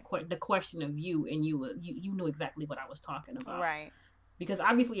put up The Question of You, and you knew exactly what I was talking about. Right. Because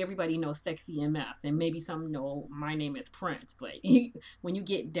obviously everybody knows Sexy MF, and maybe some know My Name is Prince, but when you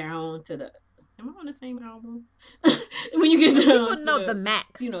get down to the... Am I on the same album? When you get down people know the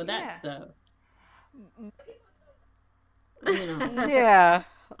Max. That stuff. Yeah.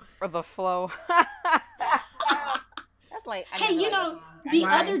 Or the flow. That's like... Hey, the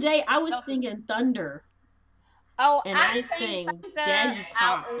other day I was singing Thunder. Oh, and I sang Daddy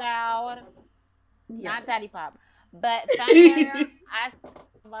Pop. Out loud. Yes. Not Daddy Pop. But Thunder, I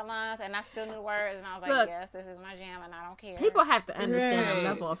my lines and I still knew the words, and I was like, look, yes, this is my jam, and I don't care. People have to understand the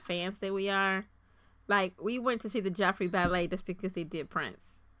level of fans that we are. Like, we went to see the Joffrey Ballet just because they did Prince.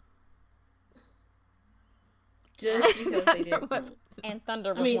 Just because they did Prince. And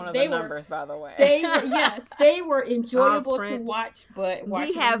Thunder was one of the numbers, by the way. They were enjoyable to watch, but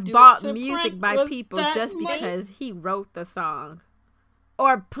we have bought music by people just because he wrote the song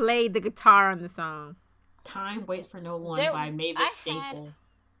or played the guitar on the song. Time Waits for No One by Mavis Staple.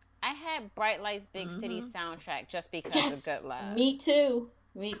 I had Bright Lights Big City soundtrack just because of Good Love. Me too.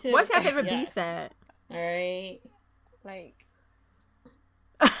 What's your favorite B-side? All right. Like,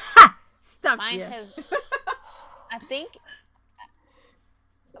 stuff. Mine has, I think,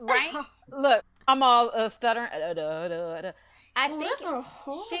 right? Look, I'm all stuttering. I think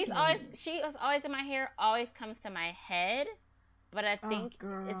she is always in my hair, always comes to my head, but I think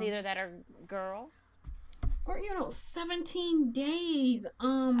it's either that or Girl. Or 17 Days. I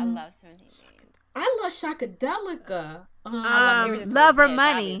love 17 Days. I love Shakadelica. Love Her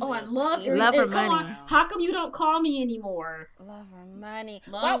Money. Oh, I love Her Money. How come you don't call me anymore? Love Her Money.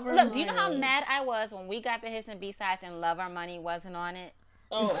 Look, do you know how mad I was when we got the hits and B-sides and Love Her Money wasn't on it?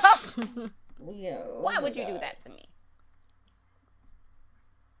 Oh, yeah. Why would you do that to me?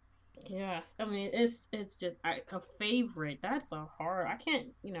 Yes, I mean it's just a favorite. That's a hard. I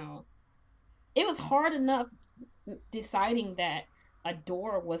can't. It was hard enough deciding that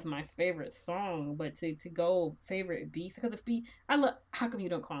Adore was my favorite song, but to go favorite B, because I love How Come You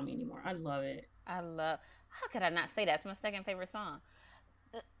Don't Call Me Anymore. I love it. How could I not say that? It's my second favorite song.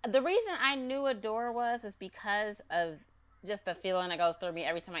 The reason I knew Adore was because of just the feeling that goes through me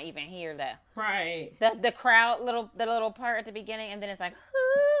every time I even hear that. Right. The crowd, the little part at the beginning, and then it's like,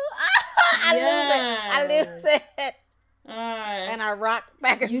 I lose it. And I rock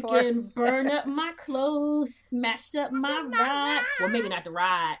back and forth. You can burn up my clothes, smash up my ride. Well, maybe not the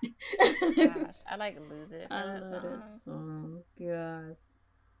ride. Gosh, I like to lose it. I love that song. Yes.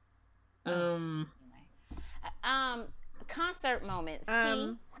 Concert moments.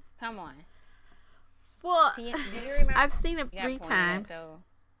 T, come on. Well, T, do you remember? I've seen it 3 times.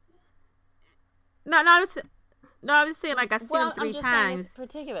 No, I was saying, like, I've seen them 3 times.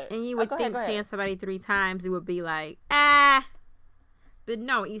 Particular. And you would think seeing somebody 3 times, it would be like, ah. But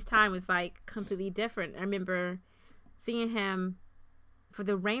no, each time was, like, completely different. I remember seeing him for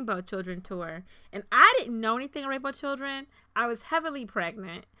the Rainbow Children tour. And I didn't know anything about Rainbow Children. I was heavily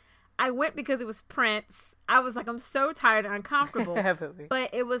pregnant. I went because it was Prince. I was like, I'm so tired and uncomfortable. Heavily.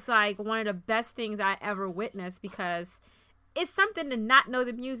 But it was like one of the best things I ever witnessed, because it's something to not know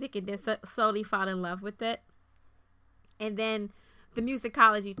the music and then slowly fall in love with it. And then the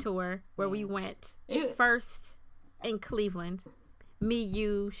Musicology tour, where we went first in Cleveland. Me,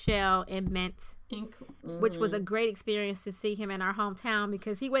 you, Shell, and Mint. Which was a great experience to see him in our hometown,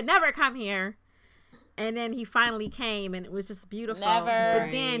 because he would never come here. And then he finally came, and it was just beautiful. Never.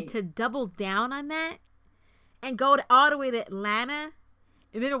 But then to double down on that and go all the way to Atlanta,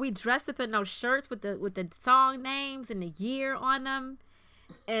 and then we dressed up in those shirts with the song names and the year on them,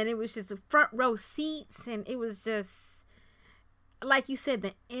 and it was just the front row seats, and it was just, like you said,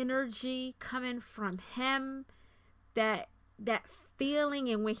 the energy coming from him, that feeling.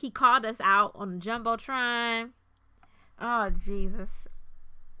 And when he called us out on the Jumbotron, oh Jesus,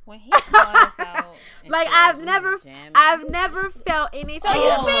 when he called us out, like I've never felt anything So you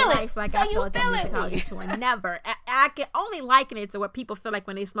in my feel it. life like So I you felt that feel it. Musicology tour. Never. I can only liken it to what people feel like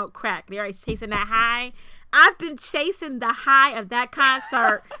when they smoke crack. They're always chasing that high. I've been chasing the high of that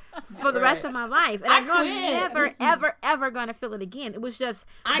concert for the rest of my life, and I know I'm never, ever gonna feel it again. It was just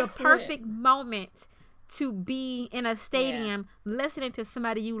the perfect moment to be in a stadium, listening to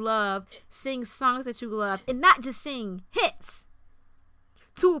somebody you love, sing songs that you love, and not just sing hits.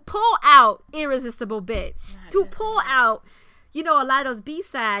 To pull out Irresistible Bitch. To pull out, a lot of those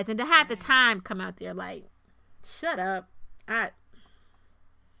B-sides, and to have the time come out there like, shut up.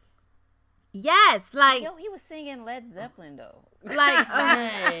 Yes, like... Yo, he was singing Led Zeppelin, though. Like,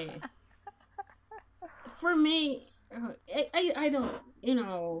 for me, I don't,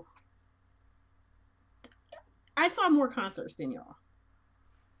 I saw more concerts than y'all.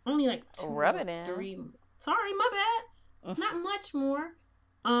 Only like 2 Rub it or in. 3. Sorry, my bad. Not much more.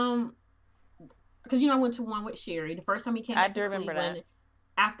 Because I went to one with Sherry the first time he came back to Cleveland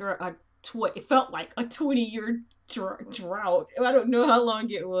after it felt like a 20-year drought. I don't know how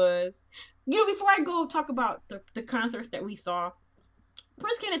long it was. Before I go talk about the concerts that we saw,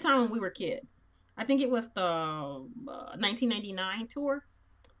 Prince came to town when we were kids. I think it was the 1999 tour.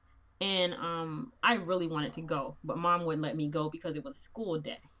 And I really wanted to go, but Mom wouldn't let me go because it was school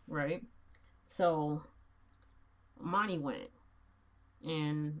day, right? So Monty went,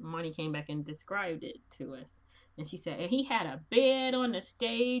 and Monty came back and described it to us. And she said, and he had a bed on the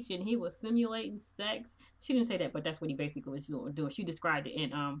stage, and he was simulating sex. She didn't say that, but that's what he basically was doing. She described it,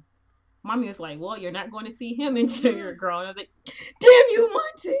 and Mommy was like, well, you're not going to see him until you're grown. I was like, damn you,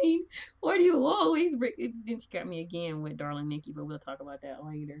 Monty! Why do you always bring... Then she got me again with Darling Nikki, but we'll talk about that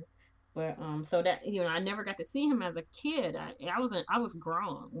later. But so that I never got to see him as a kid. I was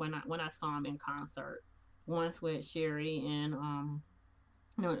grown when I saw him in concert once with Sherry, and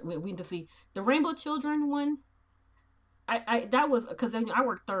we went to see the Rainbow Children one. I that was because I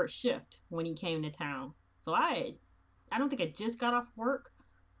worked third shift when he came to town, so I don't think I just got off work.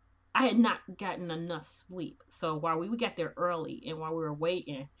 I had not gotten enough sleep, so while we got there early and while we were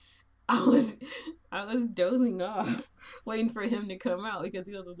waiting, I was dozing off, waiting for him to come out because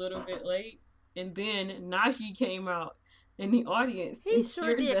he was a little bit late. And then Najee came out in the audience. He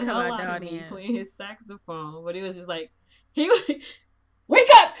sure did come out the audience playing his saxophone. But it was just like, he was like, wake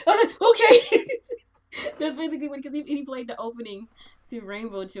up! I was like, okay. That's basically because he played the opening to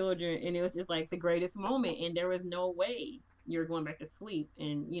Rainbow Children, and it was just like the greatest moment. And there was no way you're going back to sleep.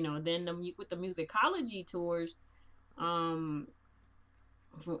 And then with the Musicology tours,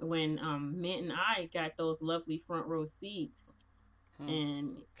 when Mint and I got those lovely front row seats,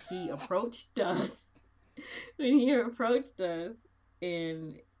 and he approached us,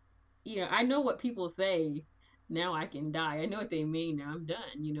 and I know what people say, now I can die. I know what they mean, now I'm done,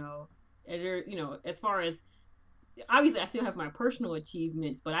 and as far as, obviously I still have my personal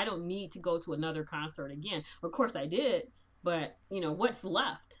achievements, but I don't need to go to another concert again. Of course I did, but what's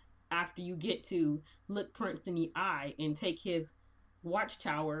left after you get to look Prince in the eye and take his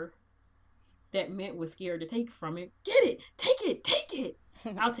watchtower that Mint was scared to take from him? Get it, take it.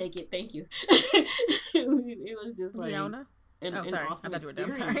 I'll take it, thank you. It was just like Leona? an awesome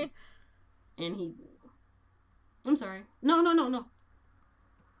experience. I'm sorry. And I'm sorry. No.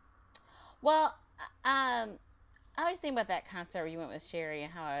 Well, I was thinking about that concert where you went with Sherry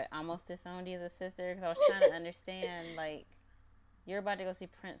and how I almost disowned you as a sister, because I was trying to understand, like, you're about to go see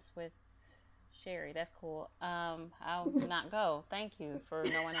Prince with Sherry. That's cool. I'll not go. Thank you for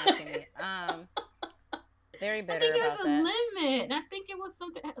no one asking me. Very bitter about that. I think there's a limit. I think it was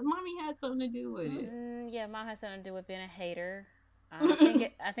something. Mommy had something to do with it. Yeah, Mom had something to do with being a hater.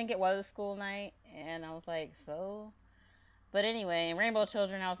 I think it was a school night, and I was like, so But anyway, Rainbow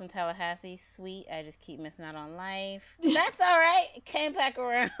Children, I was in Tallahassee. Sweet. I just keep missing out on life. That's all right. Came back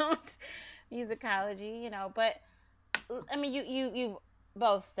around. Musicology, But I mean, you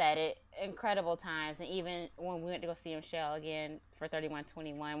both said it. Incredible times, and even when we went to go see Michelle again for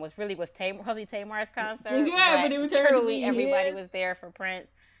 3121 was Halsey Tamar's concert. Yeah, but it was truly everybody was there for Prince.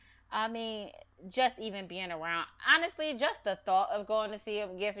 I mean, just even being around. Honestly, just the thought of going to see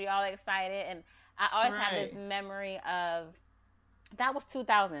him gets me all excited, and I always have this memory of that was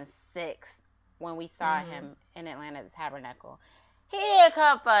 2006 when we saw him in Atlanta at the Tabernacle. He didn't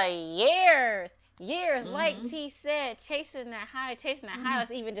come for years. Like T said, chasing that high. I was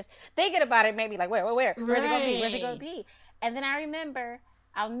even just thinking about it, maybe like, where? Where's it gonna be? And then I remember,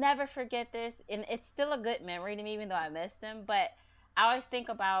 I'll never forget this, and it's still a good memory to me, even though I missed him. But I always think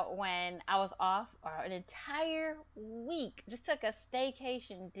about when I was off an entire week, just took a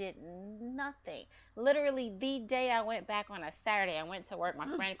staycation, did nothing. Literally, the day I went back on a Saturday, I went to work. My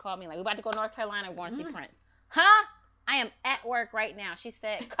friend called me like, "We about to go to North Carolina. We're going to see Prince." Huh? I am at work right now. She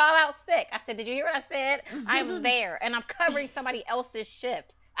said, "Call out sick." I said, "Did you hear what I said?" I'm there, and I'm covering somebody else's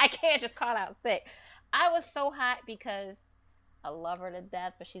shift. I can't just call out sick. I was so hot because I love her to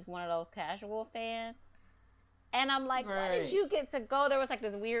death, but she's one of those casual fans. And I'm like, why did you get to go? There was like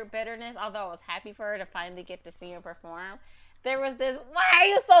this weird bitterness, although I was happy for her to finally get to see him perform. There was this, why are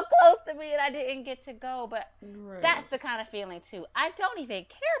you so close to me? And I didn't get to go. But that's the kind of feeling, too. I don't even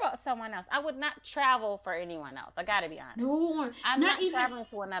care about someone else. I would not travel for anyone else. I got to be honest. No, I'm not traveling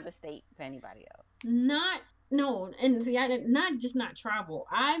to another state for anybody else. Not just not travel.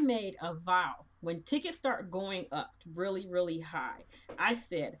 I made a vow. When tickets start going up really, really high, I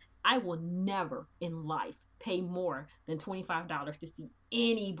said, I will never in life pay more than $25 to see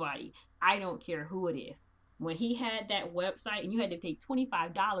anybody. I don't care who it is. When he had that website and you had to pay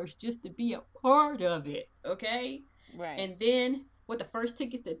 $25 just to be a part of it, okay? Right. And then what the first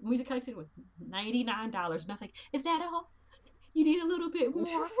tickets, the music collection was $99. And I was like, is that all? You need a little bit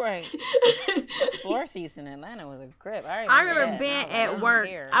more. Right. Floor seats in Atlanta was a grip. I remember being at work.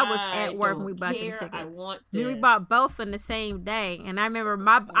 I was at work when we bought the tickets. I want this. We bought both on the same day. And I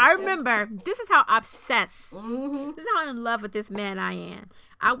remember this is how obsessed. Mm-hmm. This is how in love with this man I am.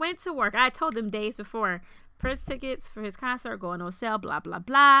 I went to work. I told them days before, Prince tickets for his concert going on sale, blah, blah,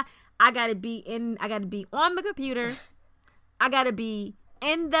 blah. I gotta be on the computer. I gotta be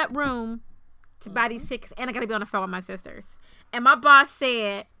in that room to buy these tickets, and I gotta be on the phone with my sisters. And my boss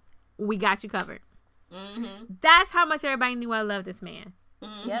said, we got you covered. Mm-hmm. That's how much everybody knew I loved this man.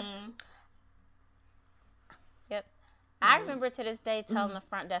 Mm-hmm. Yep. I remember to this day telling the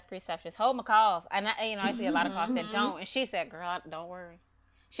front desk receptionist, hold my calls. And I see a lot of calls that don't. And she said, girl, don't worry.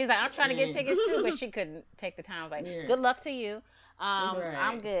 She's like, I'm trying to get tickets too, but she couldn't take the time. I was like, good luck to you.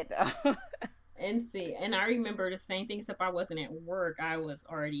 I'm good though. And I remember the same thing, except I wasn't at work. I was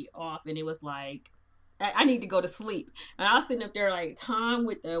already off, and it was like, I need to go to sleep. And I was sitting up there like Tom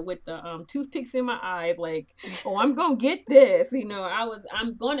with the toothpicks in my eyes, like, oh, I'm gonna get this.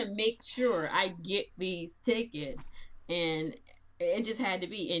 I'm gonna make sure I get these tickets. And it just had to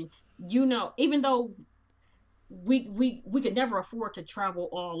be. And even though we could never afford to travel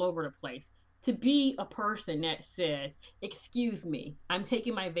all over the place, to be a person that says, excuse me, I'm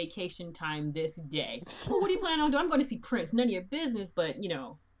taking my vacation time this day. Well, what do you plan on doing? I'm going to see Prince. None of your business, but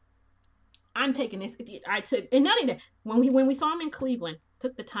I'm taking this. And not only that, when we saw him in Cleveland,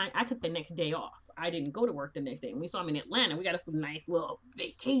 I took the next day off. I didn't go to work the next day. When we saw him in Atlanta, we got us a nice little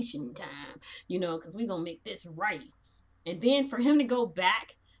vacation time, because we're going to make this right. And then for him to go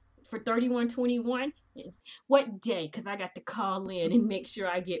back for 3121, what day? Because I got to call in and make sure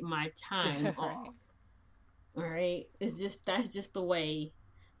I get my time off. All right? That's just the way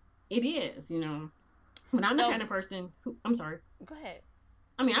it is, When I'm the kind of person who, I'm sorry. Go ahead.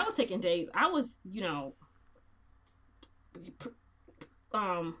 I mean, I was taking days. I was,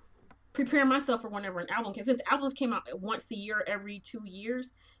 preparing myself for whenever an album came. Since albums came out once a year, every 2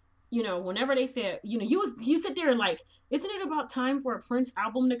 years, whenever they said, you sit there and like, isn't it about time for a Prince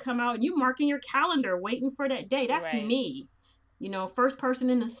album to come out? And you marking your calendar, waiting for that day. That's right. Me. First person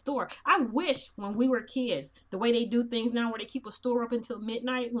in the store. I wish when we were kids, the way they do things now, where they keep a store up until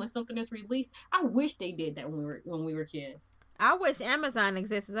midnight when something is released. I wish they did that when we were kids. I wish Amazon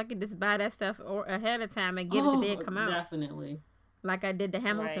existed so I could just buy that stuff ahead of time and get it the day it come out. Definitely. Like I did the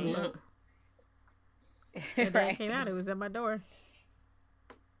Hamilton book. The day it came out, it was at my door.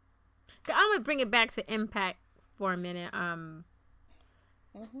 I'm going to bring it back to Impact for a minute.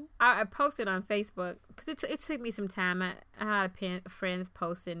 I posted on Facebook because it took me some time. I had friends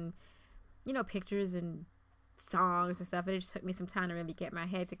posting, pictures and songs and stuff. And it just took me some time to really get my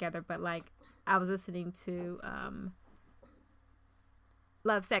head together. But like, I was listening to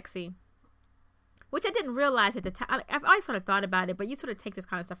Love Sexy, which I didn't realize at the time. I've always sort of thought about it, but you sort of take this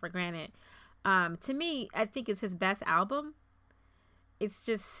kind of stuff for granted. To me, I think it's his best album. It's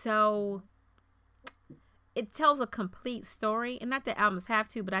just so, it tells a complete story, and not that albums have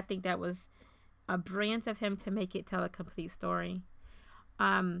to, but I think that was a brilliance of him to make it tell a complete story.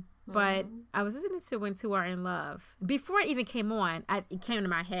 But I was listening to When Two Are in Love before it even came on. It came to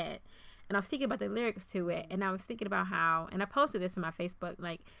my head, and I was thinking about the lyrics to it, and I was thinking about how, and I posted this in my Facebook,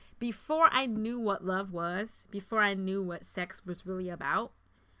 like, before I knew what love was, before I knew what sex was really about,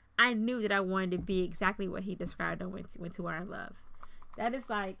 I knew that I wanted to be exactly what he described on When Two Are in Love. That is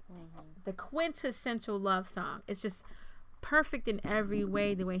like the quintessential love song. It's just perfect in every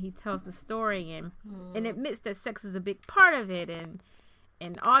way, the way he tells the story, and admits that sex is a big part of it,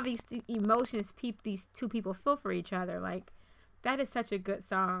 and all these emotions these two people feel for each other. Like, that is such a good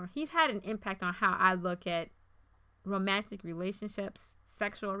song. He's had an impact on how I look at romantic relationships,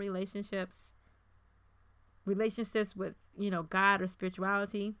 sexual relationships with, God or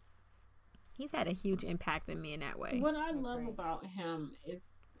spirituality. He's had a huge impact on me in that way. What I love about him is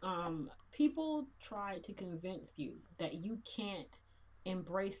people try to convince you that you can't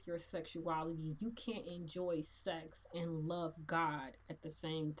embrace your sexuality, you can't enjoy sex and love God at the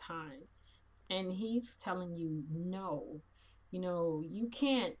same time. And he's telling you no. You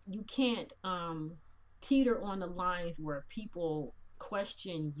can't teeter on the lines where people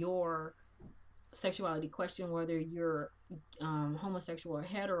question your sexuality, question whether you're homosexual or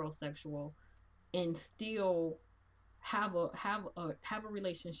heterosexual, and still have a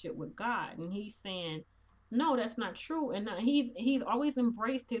relationship with God. And he's saying, no, that's not true. And he's always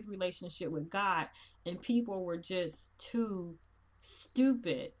embraced his relationship with God, and people were just too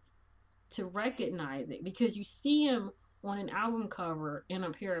stupid to recognize it, because you see him on an album cover in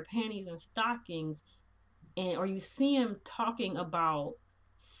a pair of panties and stockings, or you see him talking about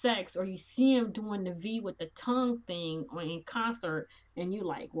sex, or you see him doing the V with the tongue thing in concert, and you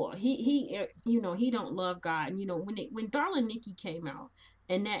like, well, he don't love God. And when Darling Nikki came out,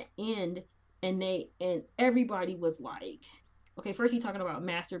 and that end, and everybody was like, okay, first he talking about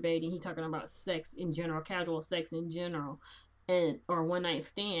masturbating, he talking about sex in general, casual sex in general, or one night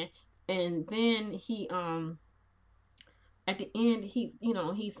stand, and then he at the end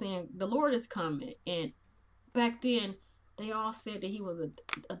he's saying the Lord is coming. And back then they all said that he was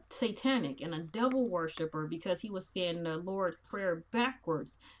a satanic and a devil worshiper, because he was saying the Lord's Prayer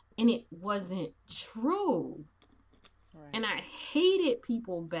backwards, and it wasn't true. Right. And I hated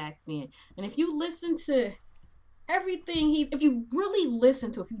people back then. And if you listen to everything if you really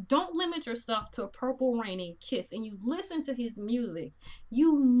listen to, if you don't limit yourself to Purple Rain and Kiss, and you listen to his music,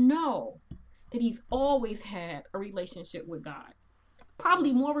 you know that he's always had a relationship with God.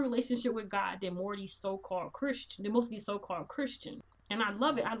 Probably more of a relationship with God than most of these so-called Christians. And I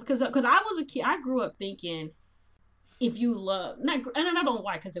love it, because I was a kid. I grew up thinking, if you love, and I don't know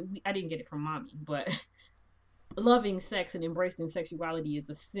why, because I didn't get it from mommy, but loving sex and embracing sexuality is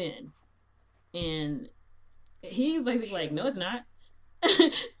a sin. And he's basically like, no, it's not. I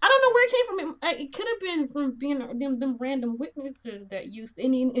don't know where it came from. It could have been from being them random witnesses that used to,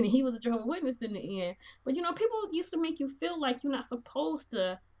 and he was a Jehovah's Witness in the end. But people used to make you feel like you're not supposed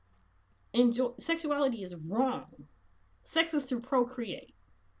to enjoy. Sexuality is wrong. Sex is to procreate,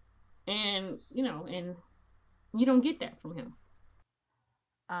 and and you don't get that from him.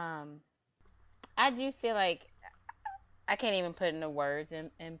 I do feel like I can't even put into words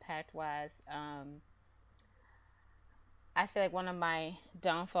impact wise. I feel like one of my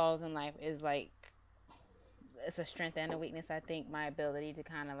downfalls in life is like, it's a strength and a weakness. I think my ability to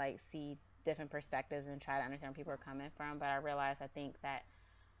kind of like see different perspectives and try to understand where people are coming from. But I realize, I think that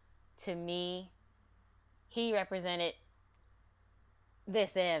to me, he represented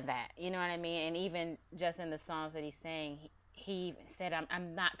this and that. You know what I mean? And even just in the songs that he's saying, he said,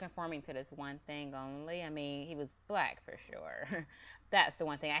 I'm not conforming to this one thing only. I mean, he was black for sure. That's the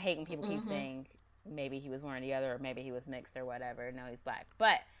one thing. I hate when people keep saying maybe he was one or the other, or maybe he was mixed or whatever. No, he's black.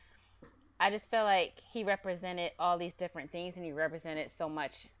 But I just feel like he represented all these different things, and he represented so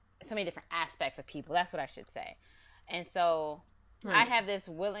many different aspects of people. That's what I should say. And so I have this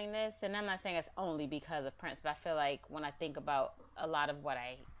willingness, and I'm not saying it's only because of Prince, but I feel like when I think about a lot of what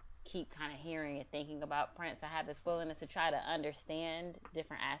I keep kind of hearing and thinking about Prince, I have this willingness to try to understand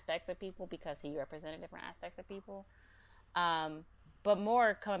different aspects of people, because he represented different aspects of people. But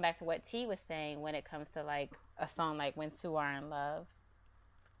more coming back to what T was saying, when it comes to like a song like When Two Are in Love,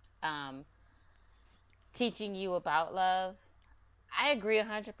 teaching you about love, I agree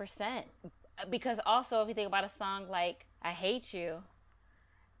 100%. Because also, if you think about a song like I Hate You,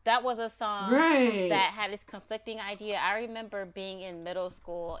 That was a song Right. that had this conflicting idea. I remember being in middle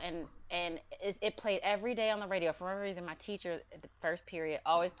school and it played every day on the radio. For whatever reason, my teacher at the first period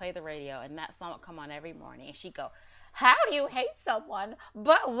always played the radio, and that song would come on every morning. And she'd go, "How do you hate someone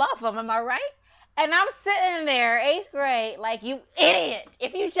but love them? Am I right?" And I'm sitting there, 8th grade, like, you idiot.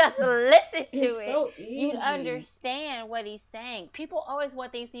 If you just listen to It's it, so easy. you'd understand what he's saying. People always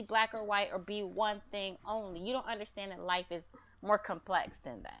want they see black or white or be one thing only. You don't understand that life is more complex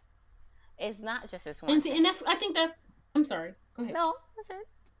than that. It's not just this one. And see, and that's, I think that's, I'm sorry. Go ahead. No, that's it.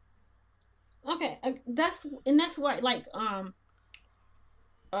 Okay, that's why, like,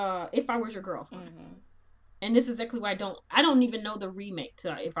 If I Was Your Girlfriend, and this is exactly why I don't even know the remake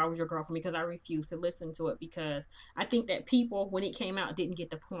to If I Was Your Girlfriend, because I refuse to listen to it, because I think that people, when it came out, didn't get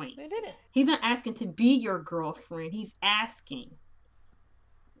the point. They did it. He's not asking to be your girlfriend. He's asking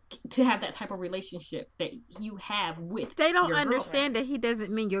to have that type of relationship that you have with. They don't your understand girlfriend. that he doesn't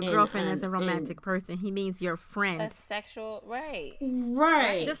mean your girlfriend as a romantic person. He means your friend. A sexual, right.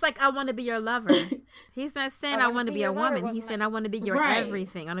 Right. Just like I want to be your lover. He's not saying I want to be a woman. He's saying I want to be your Right.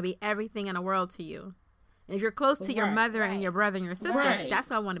 everything. I want to be everything in the world to you. And if you're close to your Right. mother and your brother and your sister, Right. that's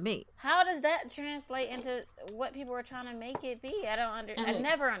what I want to be. How does that translate into what people are trying to make it be? I don't I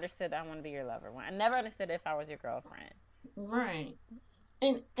never understood that I want to be your lover. I never understood If I Was Your Girlfriend. Right.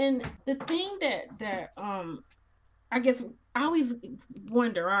 And the thing that I guess I always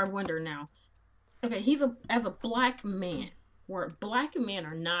wonder now. Okay, as a black man, where black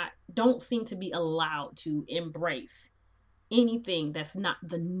men don't seem to be allowed to embrace anything that's not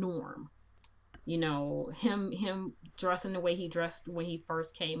the norm. You know, him dressing the way he dressed when he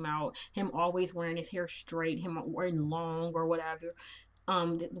first came out, him always wearing his hair straight, him wearing long or whatever,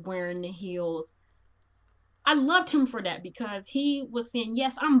 wearing the heels. I loved him for that, because he was saying,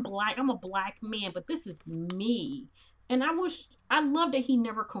 yes, I'm black, I'm a black man, but this is me. And I love that he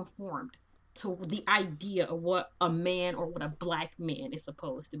never conformed to the idea of what a man or what a black man is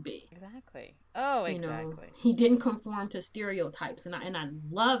supposed to be. Exactly. Oh, exactly. You know, he didn't conform to stereotypes, and I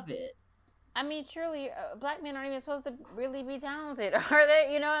love it. I mean, truly, black men aren't even supposed to really be talented, are they?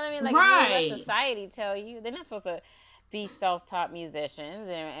 You know what I mean? Like, Right. if you let society tell you, they're not supposed to be self-taught musicians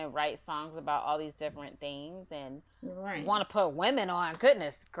and write songs about all these different things and Right. want to put women on.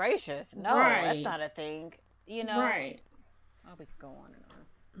 Goodness gracious. No, Right. that's not a thing. You know? Right. Oh, we could go on and on.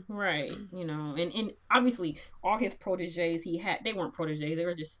 Right. You know, and obviously all his proteges they weren't proteges, they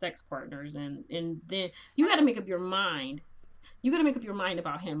were just sex partners, and then you got to make up your mind. You got to make up your mind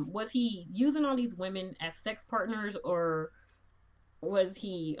about him. Was he using all these women as sex partners, or was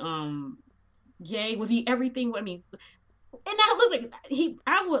he gay? Was he everything? I mean, and now look, like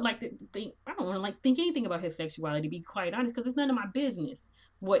I would like to think, I don't want to think anything about his sexuality, to be quite honest, because it's none of my business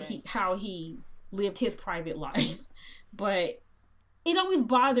how he lived his private life. But it always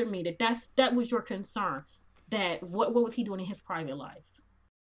bothered me that was your concern, that what was he doing in his private life?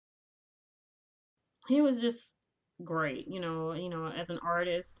 He was just great, you know, as an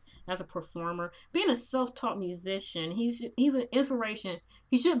artist, as a performer, being a self-taught musician. He's an inspiration.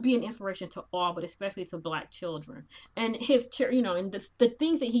 He should be an inspiration to all, but especially to black children. And his, you know, and the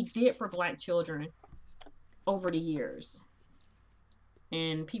things that he did for black children over the years,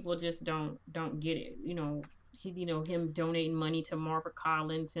 and people just don't get it. You know, him donating money to Marva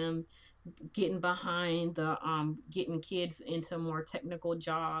Collins, him getting behind the getting kids into more technical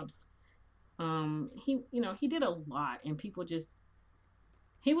jobs. He did a lot, and people just,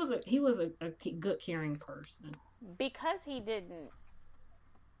 he was a good, caring person. Because he didn't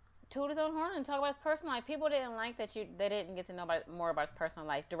toot his own horn and talk about his personal life, people didn't like that they didn't get to know more about his personal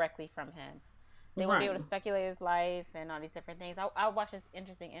life directly from him. They wouldn't be able to speculate his life and all these different things. I watched this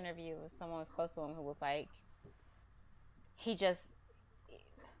interesting interview with someone who was close to him who was like, he just,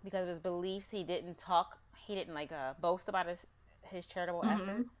 because of his beliefs, he didn't boast about his charitable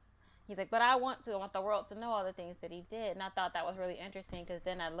efforts. He's like, but I want the world to know all the things that he did. And I thought that was really interesting, because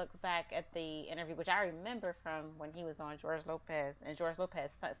then I looked back at the interview, which I remember from when he was on George Lopez, and George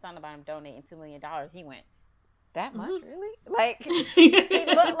Lopez sung about him donating $2 million. He went, that much, really? Like, he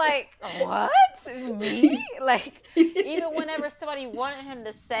looked like, what? Me? Like, even whenever somebody wanted him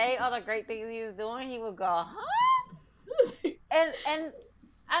to say all the great things he was doing, he would go, huh? And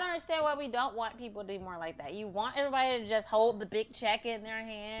I don't understand why we don't want people to be more like that. You want everybody to just hold the big check in their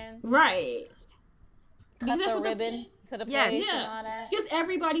hand, right? Cut the ribbon to the place and all that. Because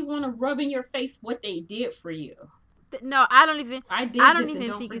everybody want to rub in your face what they did for you. No, I don't even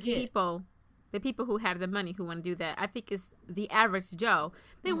think forget. it's the people who have the money who want to do that. I think it's the average Joe.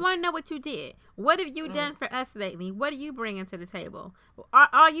 They want to know what you did. What have you done for us lately? What are you bringing to the table?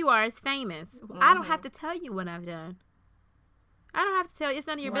 All you are is famous. I don't have to tell you what I've done. I don't have to tell you. It's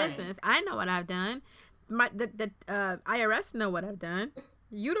none of your Right. business. I know what I've done. The IRS know what I've done.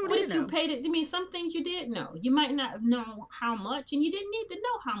 You don't What need if to you know. paid it? I mean, some things you did know. You might not know how much, and you didn't need to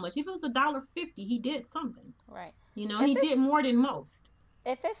know how much. If it was $1.50, he did something. Right. You know, If he it's- did more than most.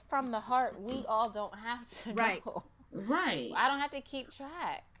 If it's from the heart, we all don't have to Right. know. Right. I don't have to keep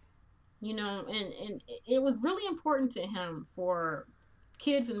track. You know, and it was really important to him for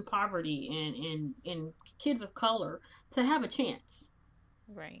kids in poverty and kids of color to have a chance.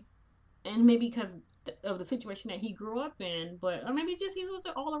 Right. And maybe because of the situation that he grew up in, but or maybe just he was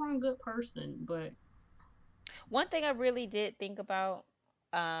an all around good person. But One thing I really did think about,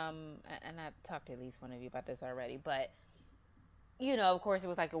 and I've talked to at least one of you about this already, but you know, of course, it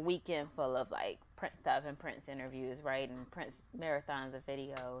was like a weekend full of like Prince stuff and Prince interviews, right? And Prince marathons of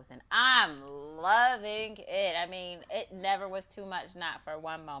videos. And I'm loving it. I mean, it never was too much, not for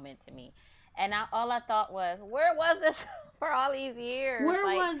one moment to me. And all I thought was, where was this for all these years? where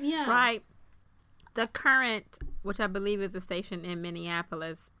Like, was Right. The Current, which I believe is a station in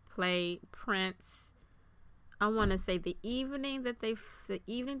Minneapolis, played Prince. I want to say the evening that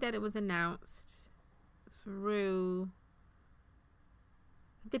it was announced through.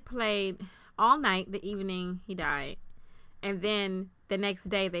 They played all night the evening he died, and then the next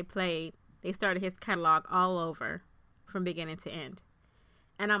day they started his catalog all over from beginning to end.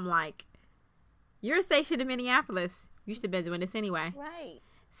 And I'm like, you're a station in Minneapolis. You should have been doing this anyway. right.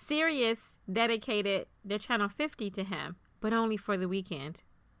 Sirius dedicated their channel 50 to him, but only for the weekend.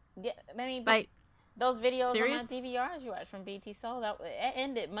 Yeah, I mean, Like, those videos serious? on my DVRs you watch from BT Soul, it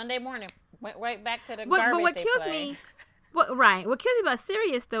ended Monday morning. Went right back to the but garbage what they kills play. me, what kills me about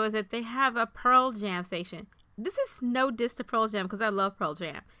Sirius though is that they have a Pearl Jam station. This is no diss to Pearl Jam because I love Pearl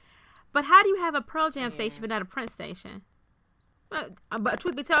Jam, but how do you have a Pearl Jam station but not a Prince station? But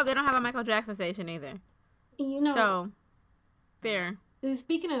truth be told, they don't have a Michael Jackson station either. You know, So there.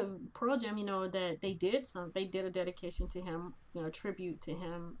 speaking of Pearl Jam, you know that they did a dedication to him, you know, a tribute to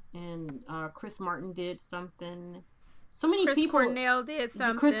him, and Chris Martin did something. So many Chris people. Cornell did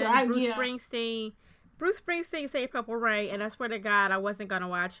something. Bruce Springsteen said Purple Rain, and I swear to God, I wasn't gonna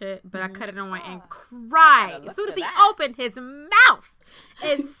watch it, but I cut it on and cried gotta as soon look as he at that. opened his mouth.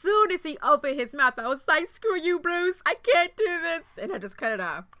 As soon as he opened his mouth, I was like, "Screw you, Bruce! I can't do this," and I just cut it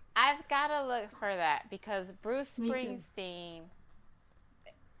off. I've got to look for that because Bruce Me too. Springsteen,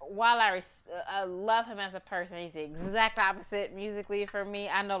 while I love him as a person, he's the exact opposite musically for me.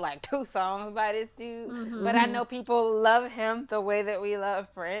 I know like 2 songs by this dude, but I know people love him the way that we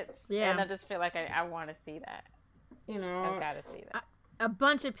love Prince. Yeah. And I just feel like I want to see that. You know, I've got to see that. A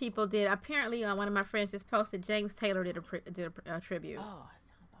bunch of people did. Apparently, one of my friends just posted James Taylor did a tribute. Oh, that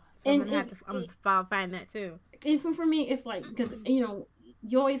sounds awesome. So I'm And gonna have to. I'm gonna find that too. and for me, it's like because you know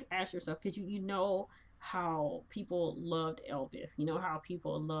you always ask yourself because you know how people loved Elvis, you know how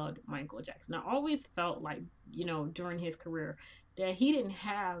people loved Michael Jackson. I always felt like you know during his career that he didn't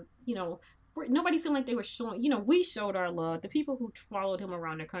have you know nobody seemed like they were showing. You know, we showed our love. The people who followed him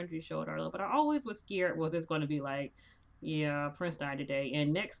around the country showed our love. But I always was scared. Was this going to be like, yeah, Prince died today,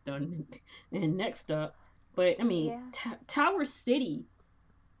 and next up. But I mean, Yeah. Tower City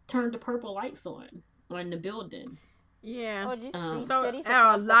turned the purple lights on the building. Yeah. Oh, did you see So cities a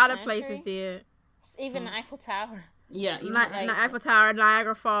across the lot of country? places did. Even the Eiffel Tower. Yeah, even Eiffel Tower,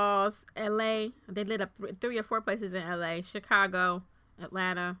 Niagara Falls, LA. They lit up 3 or 4 places in LA, Chicago,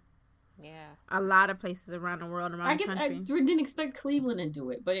 Atlanta. Yeah. A lot of places around the world, around I the guess country. I didn't expect Cleveland to do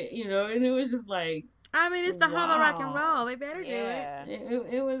it, but you know, and it was just like I mean, it's the home of rock and Wow. roll. They better do it. Yeah.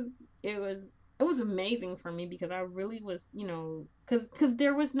 it was amazing for me because I really was, you know, because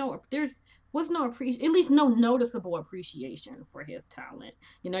there was no appreciation, at least no noticeable appreciation for his talent.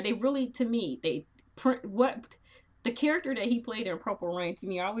 You know, they really, to me, what the character that he played in Purple Rain, to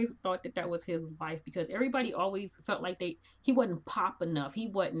me, I always thought that was his life because everybody always felt like he wasn't pop enough. He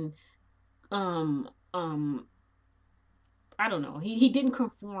wasn't I don't know. He didn't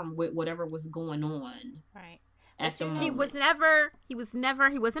conform with whatever was going on Right. at the moment. He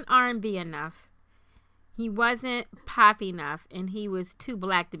wasn't R&B enough. He wasn't pop enough, and he was too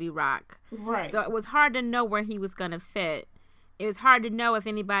black to be rock. Right. So it was hard to know where he was gonna fit. It was hard to know if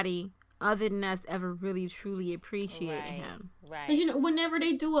anybody other than us ever really truly appreciated him. Right. Because, you know, whenever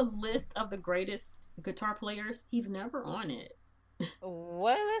they do a list of the greatest guitar players, he's never on it.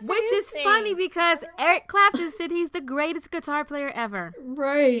 What is Which is funny because Eric Clapton said he's the greatest guitar player ever.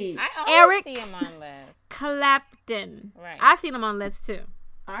 Right. I always Eric see him on lists. Clapton. Right. I've seen him on lists too.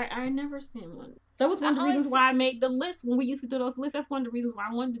 I never seen one. That was one of the reasons why I made the list when we used to do those lists. That's one of the reasons why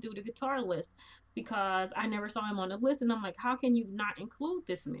I wanted to do the guitar list because I never saw him on the list, and I'm like, how can you not include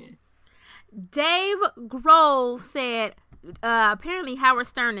this man? Dave Grohl said apparently Howard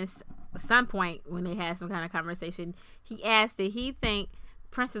Stern is at some point when they had some kind of conversation, he asked did he think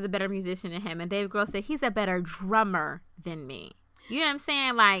Prince was a better musician than him, and Dave Grohl said he's a better drummer than me. You know what I'm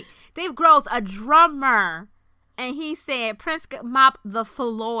saying? Like, Dave Grohl's a drummer, and he said Prince could mop the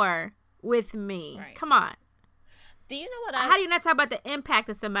floor with me. Right. Come on. Do you know what How do you not talk about the impact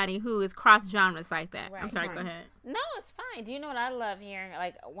of somebody who is cross genres like that? Right. I'm sorry, go ahead. No, it's fine. Do you know what I love hearing?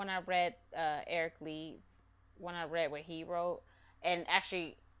 Like, when I read Eric Leeds, when I read what he wrote, and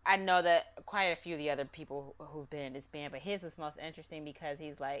actually I know that quite a few of the other people who've been in this band, but his was most interesting because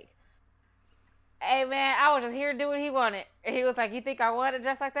he's like, hey man, I was just here to do what he wanted. And he was like, you think I wanted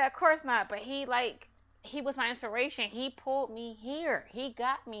just like that? Of course not. But he was my inspiration. He pulled me here. He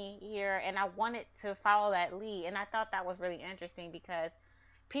got me here, and I wanted to follow that lead. And I thought that was really interesting because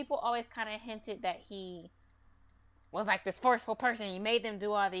people always kind of hinted that he was like this forceful person. He made them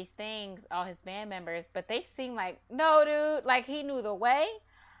do all these things, all his band members, but they seemed like, no, dude, like he knew the way.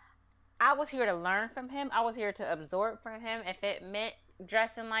 I was here to learn from him. I was here to absorb from him. If it meant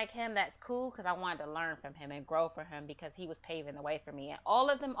dressing like him, that's cool, because I wanted to learn from him and grow from him because he was paving the way for me. And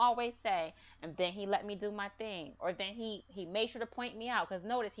all of them always say, and then he let me do my thing, or then he made sure to point me out, because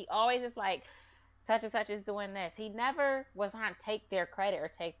notice he always is like, such and such is doing this. He never was trying to take their credit or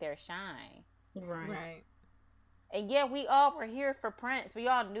take their shine. Right. And yeah, we all were here for Prince. We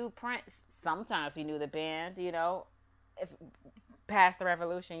all knew Prince. Sometimes we knew the band, you know. If past the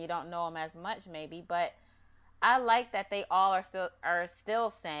revolution, you don't know him as much maybe, but I like that they all are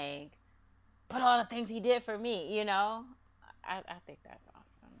still saying, but all the things he did for me, you know. I think that's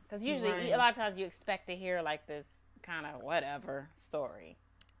awesome, because usually a lot of times you expect to hear like this kind of whatever story.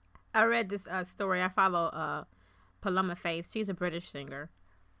 I read this story. I follow Paloma Faith. She's a British singer.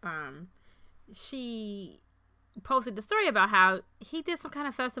 She posted the story about how he did some kind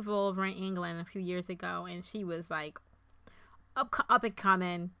of festival over in England a few years ago, and she was like up and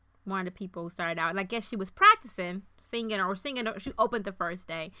coming, one of the people who started out, and I guess she was practicing singing, or she opened the first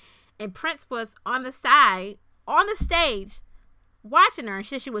day, and Prince was on the stage watching her, and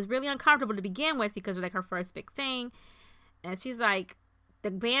she was really uncomfortable to begin with because it was like her first big thing, and she's like,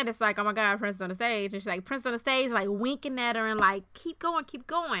 the band is like, oh my god, Prince is on the stage, and she's like, Prince on the stage, like winking at her and like, keep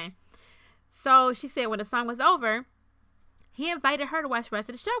going. So she said when the song was over, he invited her to watch the rest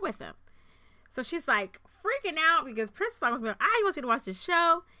of the show with him. So she's like freaking out because Prince's song was going, he wants me to watch the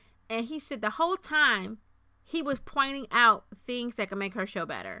show. And he said the whole time he was pointing out things that could make her show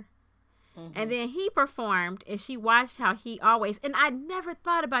better. Mm-hmm. And then he performed, and she watched how he always, and I never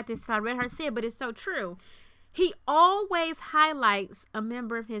thought about this until I read her say it, but it's so true. He always highlights a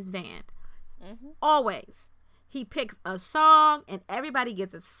member of his band. Mm-hmm. Always. He picks a song, and everybody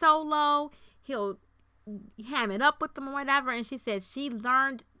gets a solo. He'll ham it up with them or whatever. And she said she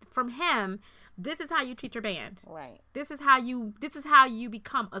learned from him, this is how you treat your band. Right. This is how you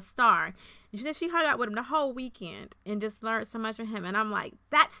become a star. And she said she hung out with him the whole weekend and just learned so much from him. And I'm like,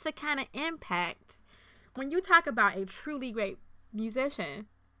 that's the kind of impact. When you talk about a truly great musician,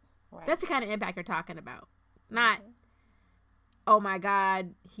 right, that's the kind of impact you're talking about. Not, oh my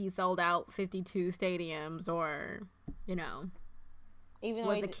God, he sold out 52 stadiums, or, you know, even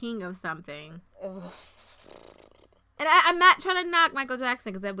was the king of something. And I'm not trying to knock Michael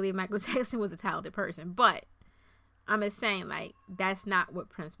Jackson, because I believe Michael Jackson was a talented person, but I'm just saying, like, that's not what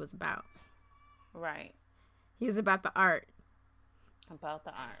Prince was about. Right. He was about the art. About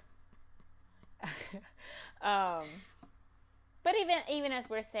the art. But even as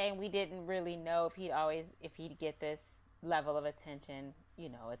we're saying, we didn't really know if he'd get this level of attention, you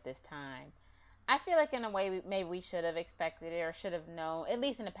know, at this time. I feel like in a way maybe we should have expected it, or should have known, at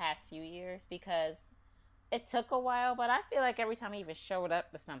least in the past few years, because it took a while. But I feel like every time he even showed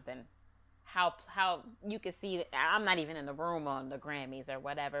up to something, how you could see that, I'm not even in the room on the Grammys or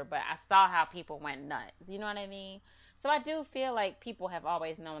whatever, but I saw how people went nuts. You know what I mean? So I do feel like people have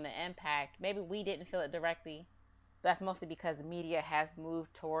always known the impact. Maybe we didn't feel it directly. That's mostly because the media has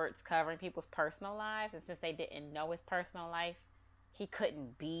moved towards covering people's personal lives, and since they didn't know his personal life, he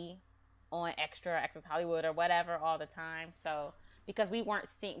couldn't be on Access Hollywood or whatever all the time. So because we weren't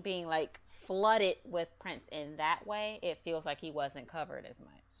being like flooded with Prince in that way, it feels like he wasn't covered as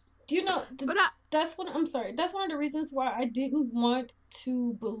much. Do you know? That's one of the reasons why I didn't want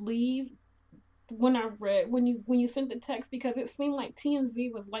to believe when you sent the text, because it seemed like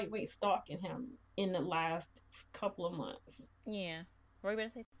TMZ was lightweight stalking him in the last couple of months. Yeah. What were you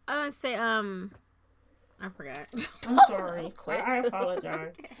gonna say? I was gonna say, I forgot. I'm sorry. I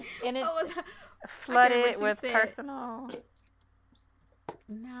apologize. And it flooded with said. Personal.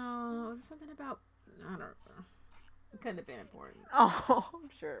 No, it was something about, I don't know. It couldn't have been important. Oh, I'm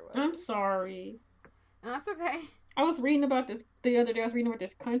sure it was. I'm sorry. No, that's okay. I was reading about this the other day. I was reading about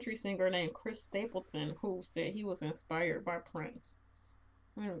this country singer named Chris Stapleton who said he was inspired by Prince.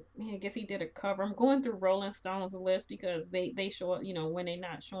 I guess he did a cover. I'm going through Rolling Stone's list because they show, when they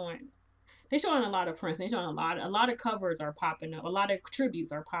not showing, they showing a lot of Prince. They showing a lot of covers are popping up. A lot of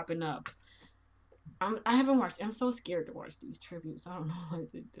tributes are popping up. I haven't watched. I'm so scared to watch these tributes. I don't know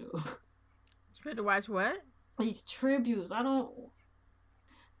what to do. Scared to watch what? These tributes. I don't.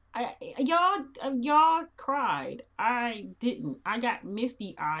 Y'all cried. I didn't. I got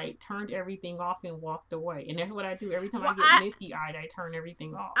misty eyed, turned everything off, and walked away. And that's what I do every time I get misty eyed. I turn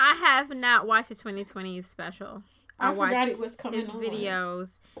everything off. I have not watched the 2020 special. I forgot it was coming his on.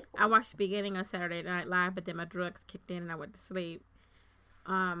 Videos. I watched the beginning of Saturday Night Live, but then my drugs kicked in and I went to sleep.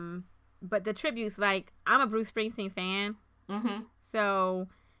 But the tributes, like, I'm a Bruce Springsteen fan, so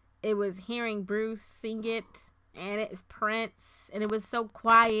it was hearing Bruce sing it. And it's Prince, and it was so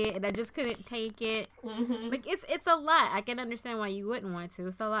quiet, and I just couldn't take it. Like, it's a lot. I can understand why you wouldn't want to.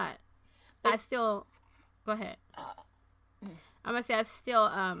 It's a lot. But I still, go ahead. I'm gonna say there's still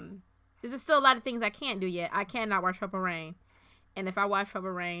a lot of things I can't do yet. I cannot watch Purple Rain, and if I watch Purple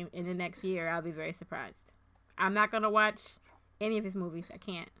Rain in the next year, I'll be very surprised. I'm not gonna watch any of his movies. I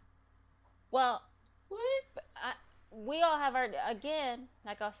can't. Well, we all have like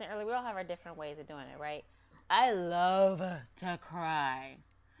I was saying earlier, we all have our different ways of doing it, right? I love to cry.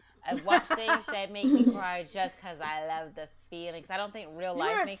 I watch things that make me cry just because I love the feelings. I don't think real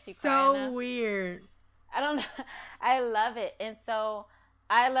life makes you cry enough. So weird. I don't know. I love it. And so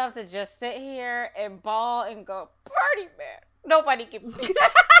I love to just sit here and bawl and go, party man. Nobody can beat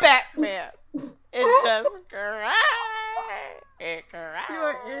Batman. It just cry. It cry.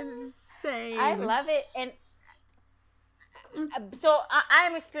 You're insane. I love it. And so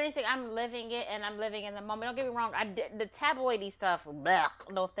I'm experiencing, I'm living it, and I'm living in the moment. Don't get me wrong, the tabloidy stuff, blech,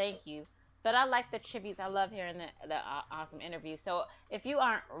 no thank you. But I like the tributes. I love hearing the awesome interviews. So if you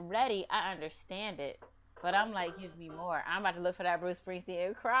aren't ready, I understand it. But I'm like, give me more. I'm about to look for that Bruce Springsteen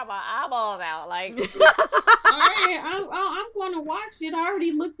and cry my eyeballs out. Like, all right, I'm going to watch it. I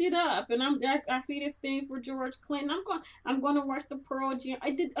already looked it up, and I see this thing for George Clinton. I'm going to watch the Pearl Jam.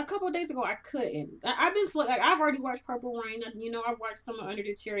 I did a couple of days ago. I couldn't. I've been I've already watched Purple Rain. I watched some of Under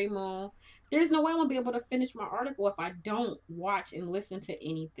the Cherry Moon. There's no way I'm gonna be able to finish my article if I don't watch and listen to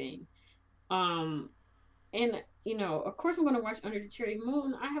anything. And, of course I'm going to watch Under the Cherry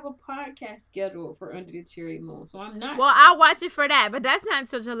Moon. I have a podcast scheduled for Under the Cherry Moon, so I'm not... Well, I'll watch it for that, but that's not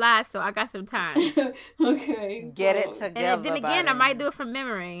until July, so I got some time. Okay. Get it together. And then again, I might do it from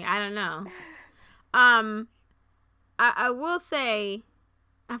memory. I don't know. I will say...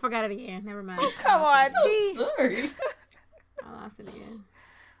 I forgot it again. Never mind. Come on, geez. Sorry. I lost it again.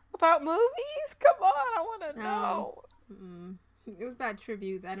 About movies? Come on, I want to know. It was about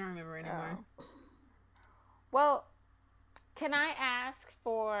tributes. I don't remember anymore. Oh. Well, can I ask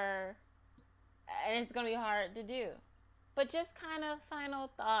for, and it's going to be hard to do, but just kind of final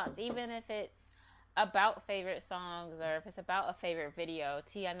thoughts, even if it's about favorite songs or if it's about a favorite video.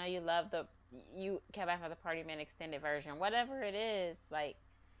 T, I know you love you came back for the Party Man extended version. Whatever it is, like,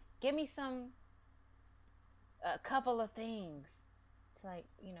 give me a couple of things to, like,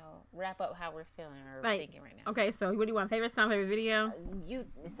 wrap up how we're feeling or thinking right now. Okay, so what do you want? Favorite song, favorite video?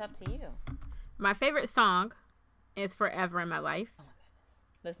 It's up to you. My favorite song is Forever in My Life. Oh my goodness.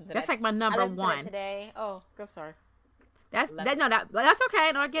 Listen to that's that. Like my number one. To that today. Oh, I'm sorry. That's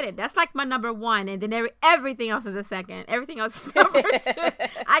okay. No, I get it. That's like my number one, and then everything else is a second. Everything else is number two.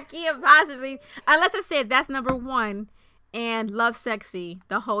 I can't possibly, unless I said that's number one, and Love Sexy,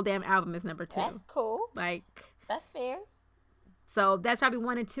 the whole damn album is number two. That's cool. Like, that's fair. So that's probably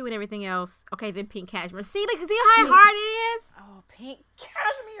 1 and 2, and everything else. Okay, then Pink Cashmere. See how hard it is? Oh, Pink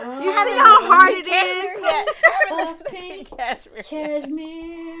Cashmere. You see how hard it is? Pink Cashmere.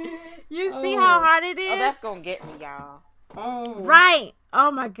 Cashmere. You see how hard it is? Oh, that's gonna get me, y'all. Oh. Right.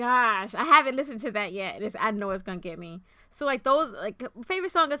 Oh my gosh. I haven't listened to that yet. I know it's gonna get me. So like those, like,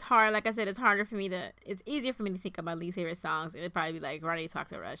 favorite song is hard. Like I said, it's easier for me to think of my least favorite songs, and it'd probably be like Ronnie Talk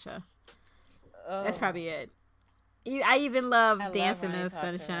to Russia. Oh. That's probably it. I even love Dancing in the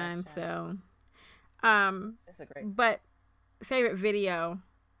Sunshine. So, that's a great. But favorite video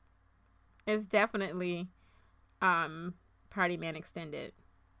is definitely Party Man Extended.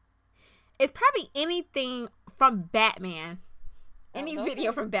 It's probably anything from Batman. Any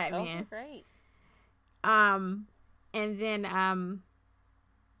video from Batman. Those are great. And then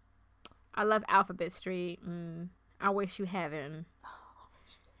I love Alphabet Street. I Wish You Heaven.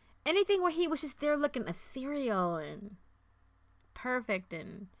 Anything where he was just there looking ethereal and perfect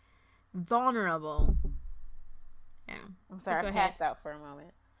and vulnerable. Yeah. I'm sorry, I passed out for a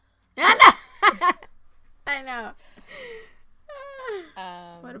moment. I I know.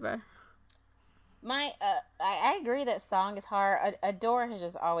 What about I agree that song is hard. Adore has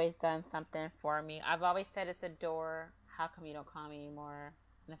just always done something for me. I've always said it's Adore. How come you don't call me anymore?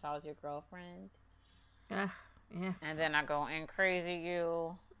 And if I was your girlfriend. Yes. And then I go and Crazy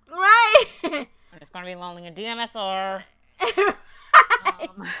You. Right. And it's gonna be Lonely in DMSR.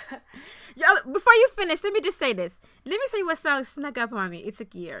 Yo, before you finish, let me just say this. Let me say what song snuck up on me. It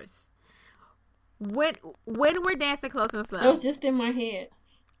took years. When we're dancing close and slow. It was just in my head.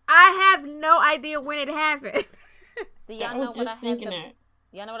 I have no idea when it happened. Do y'all know what I had?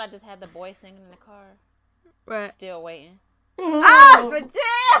 Y'all know what I just had the boy singing in the car? What? Still waiting. Oh, so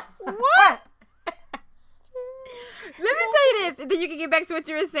damn. What? Let me tell you this, and then you can get back to what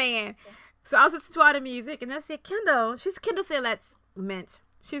you were saying. So I was listening to all the music, and I said, Kendall said, let's mint.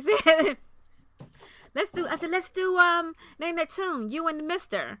 She said, let's do name that tune, You and the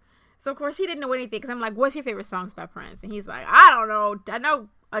Mister. So of course he didn't know anything, because I'm like, what's your favorite songs by Prince? And he's like, I don't know. I know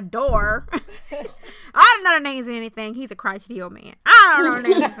Adore. I don't know the names of anything. He's a crotchety old man. I don't know the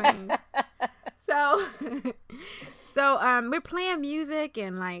names of things. So we're playing music,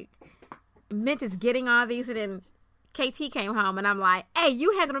 and like Mint is getting all these, and then KT came home, and I'm like, hey,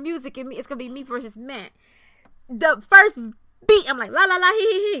 you handle the music, and it's gonna be me versus Mint. The first beat, I'm like, la la la,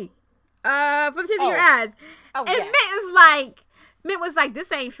 he. From the tips of your eyes. And yeah. Mint was like,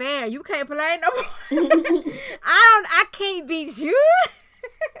 this ain't fair. You can't play no more. I can't beat you.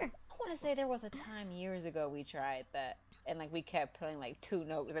 I want to say there was a time years ago we tried that, and like we kept playing like two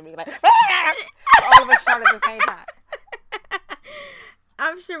notes, and we were like, all of us shot at the same time.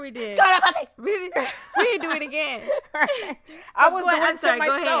 I'm sure we did. We didn't do it again. Right. I was doing it to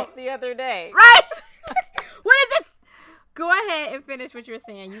myself the other day. Right. What is it? Go ahead and finish what you were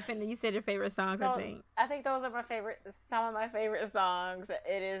saying. You said your favorite songs, so, I think. I think those are some of my favorite songs.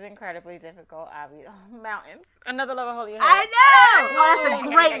 It is incredibly difficult. Mountains. Another Love of Holy Heart. I know! Oh, that's a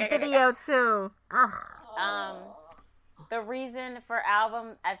great video, too. The reason for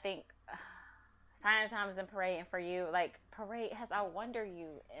album, I think, Sign of Times and Parade, and for you, like, Parade has I Wonder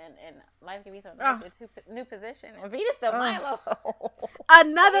You, and Life Can Be So Nice. It's a new position. And Venus de Milo.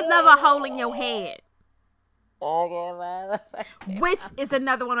 Another Love of Holding Your Head. Okay, which is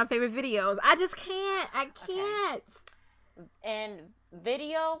another one of my favorite videos. I just can't. I can't. Okay. And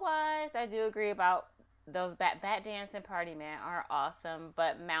video-wise, I do agree about those Bat Dance and Party Man are awesome,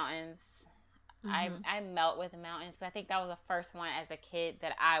 but Mountains, I melt with Mountains. I think that was the first one as a kid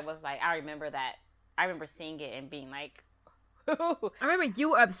that I was like, I remember seeing it and being like, I remember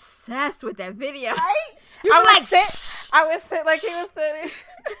you were obsessed with that video. Right? You were like, shh. I was sitting like he was sitting.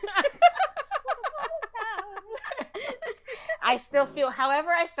 I still feel,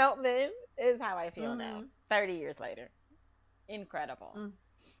 however I felt then, is how I feel now. 30 years later. Incredible.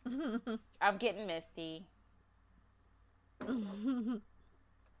 I'm getting misty.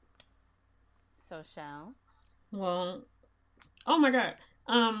 So, Shell. Well, oh my God.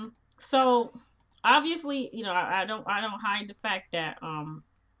 So obviously, I don't hide the fact that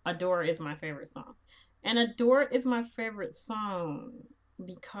Adore is my favorite song. And Adore is my favorite song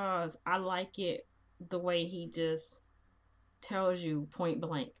because I like it the way he just tells you point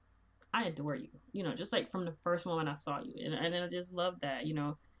blank, I adore you. Just like from the first moment I saw you. And I just love that,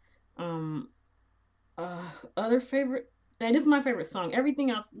 other favorite, that is my favorite song.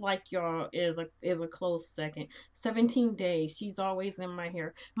 Everything else, like y'all, is a close second. 17 Days, She's Always in My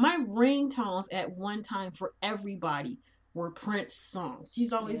Hair. My ringtones at one time for everybody were Prince songs.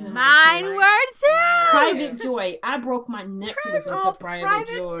 She's Always in My Hair. Mine were too. Private Joy. I broke my neck to listen to Private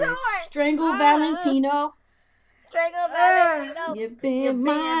Joy. Strangle Valentino. You've been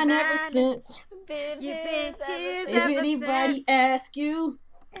mine ever since. You've been his if anybody asks you,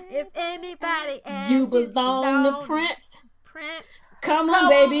 if anybody asks you belong to Prince. Prince. Come on,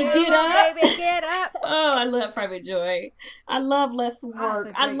 baby, get up. Baby, get up. Oh, I love Private Joy. I love Less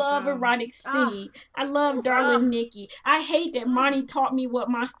Work. I love song. Erotic City. I love Darling Nikki. I hate that Monty taught me what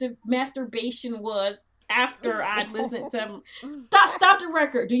masturbation was after I listened to him. Stop the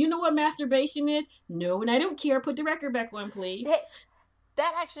record. Do you know what masturbation is? No, and I don't care. Put the record back on, please.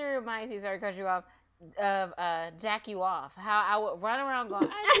 That actually reminds me, sorry to cut you off, of Jack You Off. How I would run around going,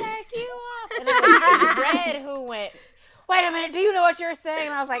 I jack you off. And then it was Red who went, wait a minute, do you know what you're saying?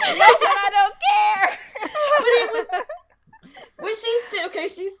 And I was like, no, I don't care. But it was, when she said, okay,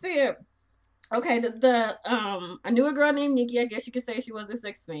 I knew a girl named Nikki. I guess you could say she was a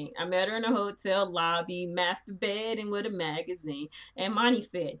sex fiend. I met her in a hotel lobby, masturbating with a magazine. And Monty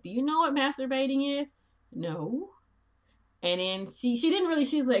said, do you know what masturbating is? No. And then she didn't really,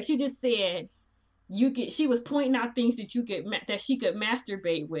 she just said, she was pointing out things that she could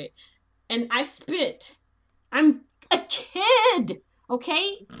masturbate with. And I spent I'm a kid,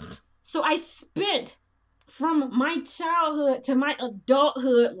 okay? So I spent from my childhood to my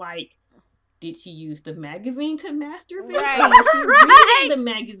adulthood, like, did she use the magazine to masturbate? Right. Or was she reading the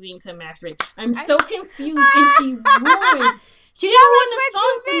magazine to masturbate? I'm so confused, and she ruined. She didn't ruin the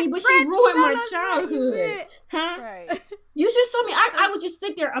song for me, but she ruined my childhood. Huh? Right. You should show me. I would just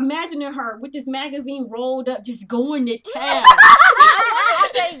sit there imagining her with this magazine rolled up, just going to town. I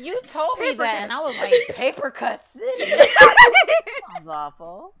said, you told me Paper that, and I was like, paper cut city. Sounds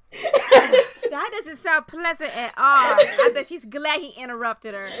awful. That doesn't sound pleasant at all. I bet she's glad he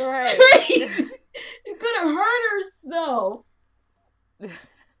interrupted her. Right. It's gonna hurt her so. And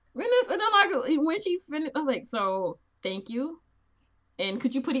then like when she finished, I was like, so thank you, and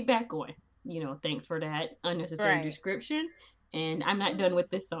could you put it back on? You know, thanks for that unnecessary description. And I'm not done with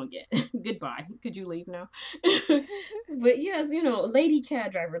this song yet. Goodbye. Could you leave now? But yes, you know, Lady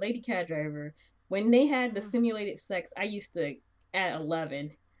Cab Driver. When they had the simulated sex, I used to, at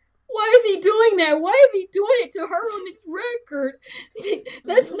 11, why is he doing that? Why is he doing it to her on this record?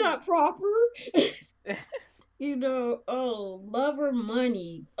 That's not proper. You know, Love or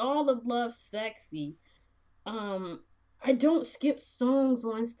Money, All of Love Sexy. I don't skip songs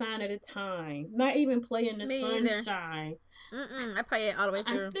one sign at a time. Not even playing the Sunshine. I play it all the way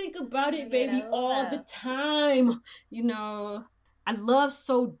through. I think about it, baby, all the time. You know, I love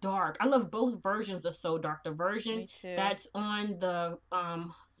So Dark. I love both versions of So Dark. The version that's on the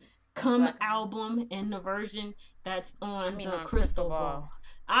Come album and the version that's on the Crystal Ball.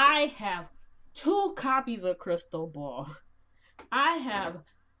 I have 2 copies of Crystal Ball. I have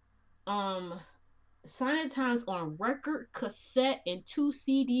Sign of Times on record, cassette, and 2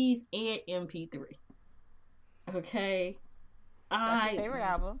 CDs and MP3. Okay. That's your favorite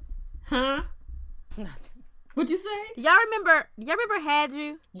album. Huh? What'd you say? Y'all remember Had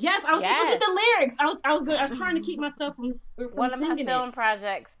You? Yes, I was just looking at the lyrics. I was trying to keep myself from one of my singing film it.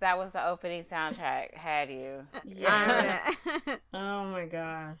 projects. That was the opening soundtrack. Had You? Yeah. Oh my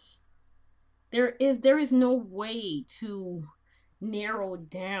gosh. There is no way to narrow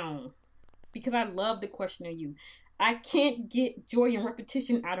down, because I love the question of you. I can't get Joy and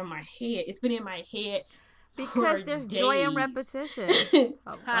Repetition out of my head. It's been in my head because there's days. Joy and Repetition.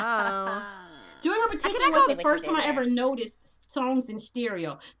 Oh, wow. Joy and Repetition was the first time I ever noticed songs in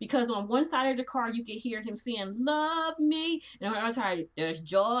stereo, because on one side of the car you could hear him saying "Love Me," and on the other side there's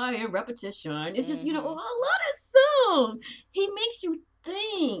Joy and Repetition. It's just, you know, I love that song. He makes you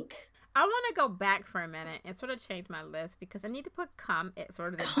think. I want to go back for a minute and sort of change my list, because I need to put Come at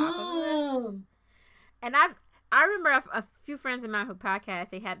sort of the top of the list. And I remember a few friends of mine who podcast,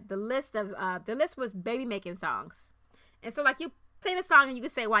 they had the list was baby making songs. And so, like, you play the song and you can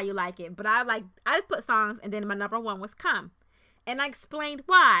say why you like it. But I just put songs, and then my number 1 was Come. And I explained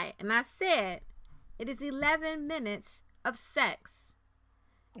why. And I said, it is 11 minutes of sex.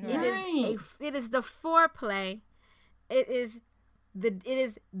 Right. It is the foreplay. It is the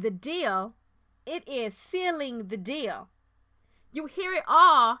deal. It is sealing the deal. You hear it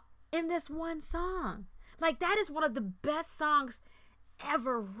all in this one song. Like, that is one of the best songs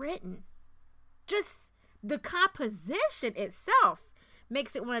ever written. Just the composition itself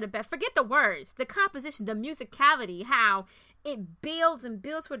makes it one of the best. Forget the words. The composition, the musicality, how it builds and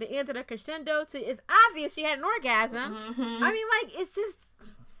builds for the end of the crescendo to, it's obvious she had an orgasm. Mm-hmm. I mean, like, it's just,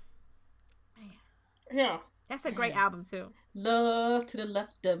 man. Yeah. That's a great album, too. Love to the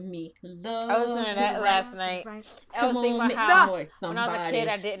left of me. Love I was listening to that last night. I was thinking about how when I was a kid,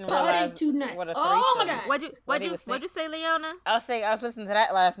 I didn't realize what a threesome. Oh my God! What'd you say, Leona? I was listening to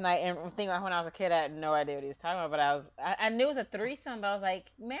that last night and thinking about when I was a kid, I had no idea what he was talking about. But I knew it was a threesome, but I was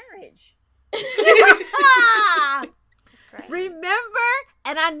like, marriage. Remember?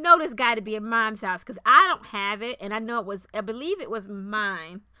 And I know this got to be at Mom's house, because I don't have it, and I believe it was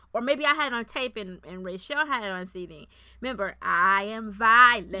mine. Or maybe I had it on tape and Rachel had it on CD. Remember, I am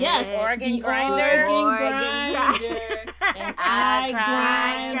violent. Yes, Oregon Grinder. And I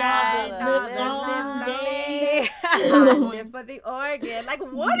grind all the day. Live for the organ. Like,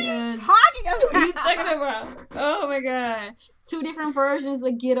 what are you talking about? What are you talking about? Oh my God. 2 different versions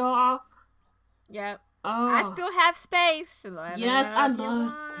of Get Off. Yep. Oh. I still have Space. Yes, I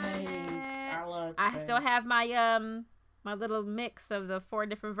love Space. I still have my little mix of the 4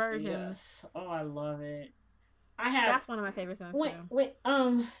 different versions. Yes. Oh, I love it. That's one of my favorite songs too.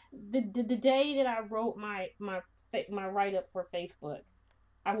 The day that I wrote my write up for Facebook,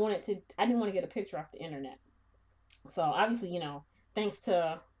 I didn't want to get a picture off the internet. So obviously, you know, thanks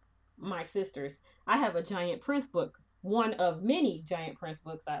to my sisters, I have a giant Prince book, one of many giant Prince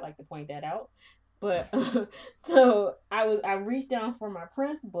books. I like to point that out. But so I reached down for my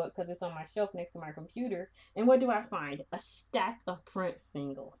Prince book because it's on my shelf next to my computer, and what do I find? A stack of Prince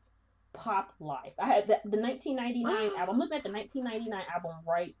singles. Pop Life. I had the 1999 album. I'm looking at the 1999 album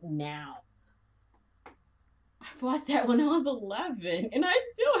right now. I bought that when I was 11, and I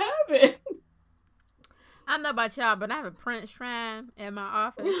still have it. I don't know about y'all, but I have a Prince shrine in my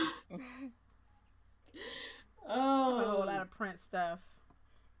office. I have a whole lot of Prince stuff.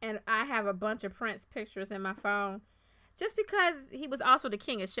 And I have a bunch of Prince pictures in my phone. Just because he was also the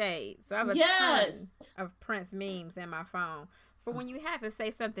king of shade. So I have a ton of Prince memes in my phone. For when you have to say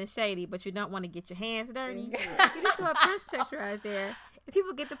something shady, but you don't want to get your hands dirty, you just throw a Prince picture right there. And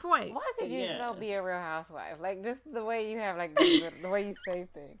people get the point. Why could you so be a Real Housewife? Like, just the way you have, like, the way you say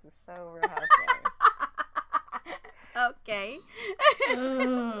things is so Real Housewife. Okay.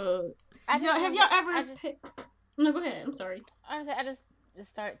 Have y'all ever... No, go ahead. I'm sorry. Honestly, I just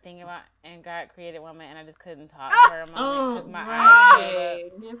started thinking about and God created woman, and I just couldn't talk for a moment because my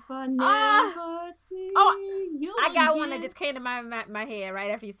eyes. If I never see you I got again. one that just came to my head right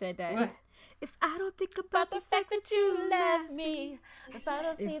after you said that. What? If I don't think about the fact that you left me, if I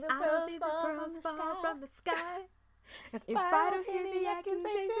don't see the pearls fall from the sky, if I don't hear the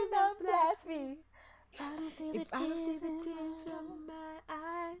accusations of blasphemy, if I don't see the tears from my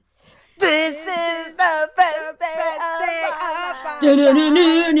eyes. This is the best day of my life.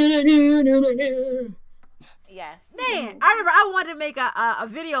 Yes. Man, I remember I wanted to make a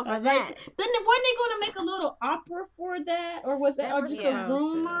video for that. Then wasn't they going to make a little opera for that, or was that just a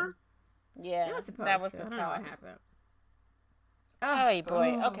rumor? Yeah, that was the talk. What happened. Oh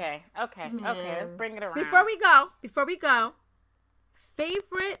boy. Okay. Let's bring it around. Before we go,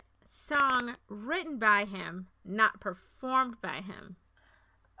 favorite song written by him, not performed by him.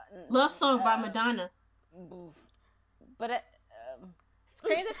 Love Song by Madonna. But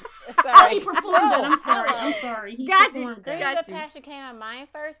sorry. He performed that. I'm sorry. He performed that. Screams of Passion came on mine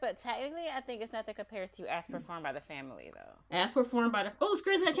first, but technically I think it's nothing compares to As Performed by the Family, though. As Performed by the... Oh,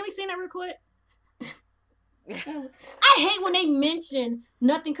 Screams, can we sing that real quick? I hate when they mention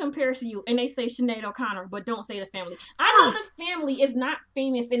Nothing Compares to You and they say Sinead O'Connor, but don't say The Family. I know The Family is not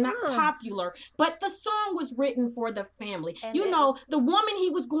famous and not popular, but the song was written for The Family. And the woman he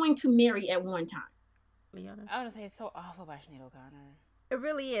was going to marry at one time. I would say it's so awful by Sinead O'Connor. It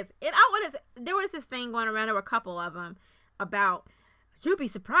really is. And there was this thing going around, there were a couple of them, about, you'd be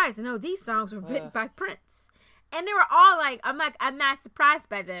surprised to know these songs were written by Prince. And they were all like, I'm not surprised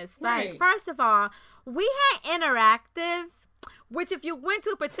by this. Like, first of all, we had Interactive, which if you went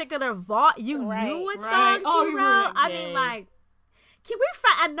to a particular vault, you knew what songs he wrote. I mean, like, can we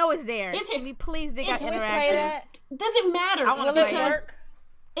find, I know it's there. Can we please dig out Interactive? Doesn't matter. I want to play work.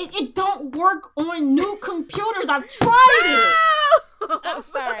 It don't work on new computers. I've tried it. I'm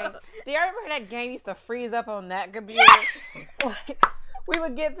sorry. Do y'all remember that game used to freeze up on that computer? Like, we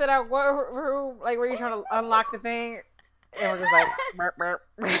would get to that room, like where you're trying to unlock the thing, and we're just like, burp, burp.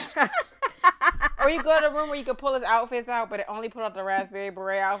 Or you go to the room where you can pull his outfits out, but it only put out the Raspberry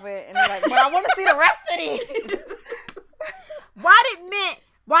Beret outfit, and you're like, but I want to see the rest of these.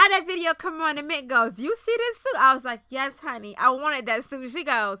 Why that video come on and Mint goes, you see this suit? I was like, yes, honey, I wanted that suit. She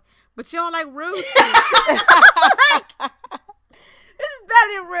goes, but you don't like Rue's suit. Like, this is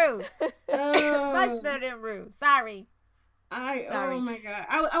better than Rue. Much better than Rue. Sorry. Oh my god.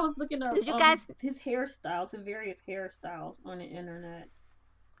 I was looking up his hairstyles, his various hairstyles on the internet.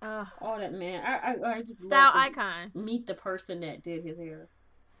 All that, man. I just style icon. Meet the person that did his hair.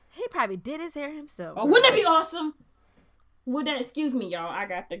 He probably did his hair himself. Oh, wouldn't that be awesome? Excuse me, y'all. I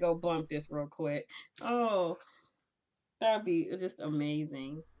got to go bump this real quick. Oh, that'd be just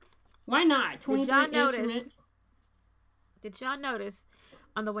amazing. Why not? 23 instruments. Did y'all notice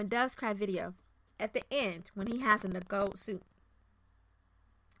on the When Doves Cry video, at the end, when he has in the gold suit,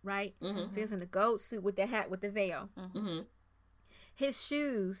 right? Mm-hmm. So he's in the gold suit with the hat with the veil. Mm-hmm. His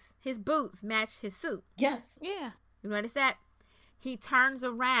shoes, his boots match his suit. Yes. Yeah. You notice that? He turns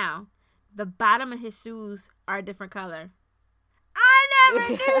around. The bottom of his shoes are a different color. I never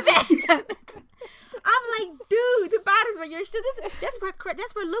knew that. I'm like, dude, the bottom of your shoes. That's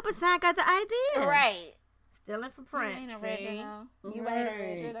where Lupin got the idea. Right. Stealing from Prince. You ain't original. You ain't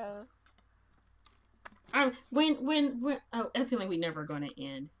original. I feel like we're never gonna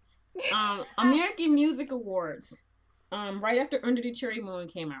end. American Music Awards. Right after Under the Cherry Moon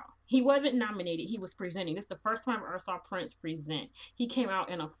came out, he wasn't nominated. He was presenting. It's the first time I ever saw Prince present. He came out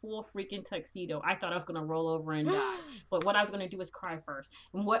in a full freaking tuxedo. I thought I was gonna roll over and die, but what I was gonna do is cry first.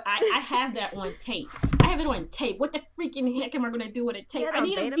 And what I have that on tape. I have it on tape. What the freaking heck am I gonna do with a tape? I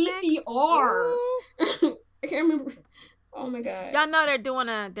need a VCR. I can't remember. Oh my god. Y'all know they're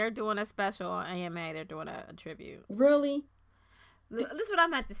doing a special on AMA. They're doing a tribute. Really? This is what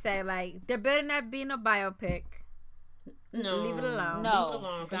I'm about to say. Like, there better not be no biopic. No. Leave it alone. No. Leave it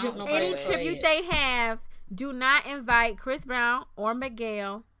alone. 'Cause you have Don't nobody Any to tribute play they have, do not invite Chris Brown or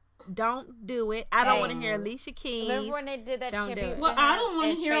Miguel. Don't do it. I don't want to hear Alicia Keys. Remember when they did that Don't do tribute? it. Well, I don't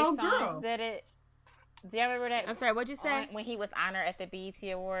want to hear Trey old Songz girl. did it. Do y'all remember that? I'm sorry, what'd you say? When he was honored at the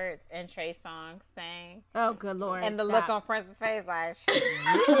BET Awards and Trey Songz sang. Oh, good Lord. And the stop. look on Prince's face, like,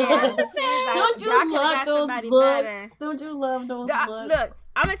 Yeah. Don't Y'all you could've love got those somebody looks? better. Don't you love those The- looks? Look,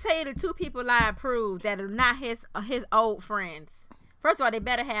 I'm gonna tell you the two people I approve that are not his old friends. First of all, they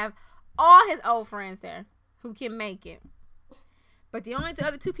better have all his old friends there who can make it. But the only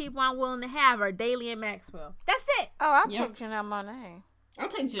other two people I'm willing to have are Daly and Maxwell. That's it. oh, I'll Yep. take Janelle Monáe. I'll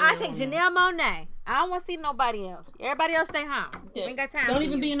take Janelle. I take Janelle Monáe. I don't want to see nobody else. Everybody else stay home. We ain't got time. Don't for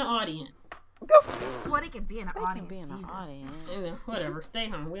even you. be in the audience. Well, they can be in the They audience. can be in the Jesus. audience. Whatever. Stay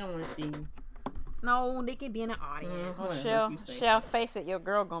home. We don't want to see you. No, they can be in the audience. Whatever, if you say so. Face it, your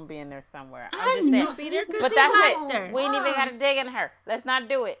girl gonna be in there somewhere. I I'm just know. saying. Be there 'cause But he that's liked it. her. We ain't even gotta dig in her. Let's not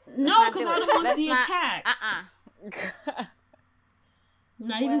do it. Let's No, not because do I it. don't want Let's the not- attacks. Uh-uh. I'm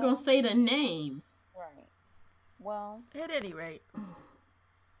not even Well- going to say the name. Right. Well, At any rate.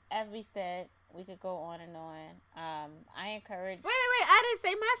 as we said, we could go on and on. I encourage Wait. I didn't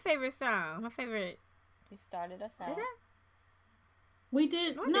say my favorite song. My favorite. you started us Did out. I? We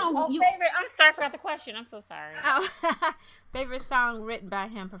did. No, No, Oh, you. favorite. I'm sorry, I forgot the question. I'm so sorry. Oh, favorite song written by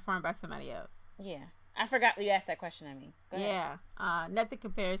him, performed by somebody else. Yeah, I forgot you asked that question. I mean, go ahead. Yeah. Nothing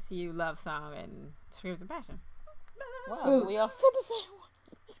compares to you, love song, and Screams of Passion. Wow, Ooh. we all said the same one.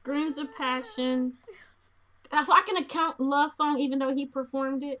 Screams of Passion. So I can account Love Song even though he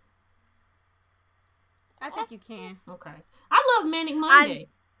performed it. I think you can. Okay. I love Manic Monday.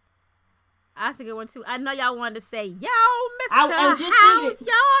 That's a good one too. I know y'all wanted to say, "Yo, Mr. I was just How's thinking-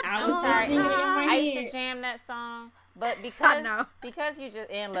 y'all I was just doing?" thinking it in my I used head. to jam that song, but I because know. you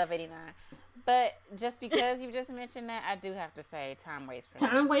just and Love 89, but just because you just mentioned that, I do have to say Time Waits for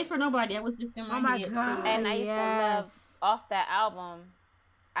Time Waits for Nobody. That was just in my, Oh my head God. too. And I used to love Yes. off that album,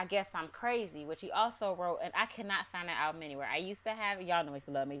 I Guess I'm Crazy, which he also wrote, and I cannot find that album anywhere. I used to have it. Y'all know I used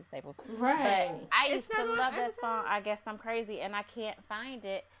to love Major Staples. Right. But I It's used to not on love that Amazon? song, I Guess I'm Crazy, and I can't find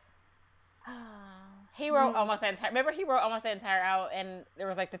it. He wrote almost that entire. Remember, he wrote almost that entire album, and there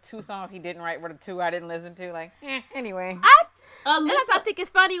was like the two songs he didn't write were the two I didn't listen to. Like, anyway. And I think it's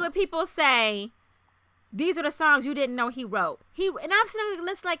funny when people say, "These are the songs you didn't know he wrote." And I'm sitting on the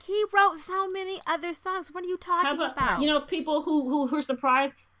list like he wrote so many other songs. What are you How talking about? You know, people who are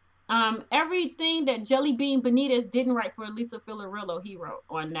surprised. Everything that Jelly Bean Benitez didn't write for Lisa Filarillo, he wrote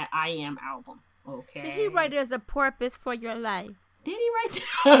on that I Am album. Okay. Did he write "There's a Purpose for Your Life"? Did he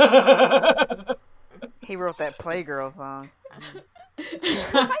write? He wrote that Playgirl song.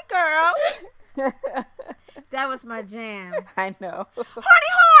 Hi, girl. That was my jam. I know.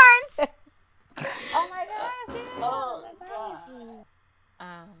 Horny horns. Oh my gosh! Yeah. Oh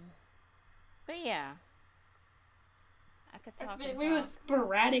God. But yeah, I could talk. We were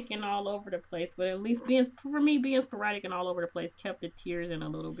sporadic and all over the place, but at least being sporadic and all over the place kept the tears in a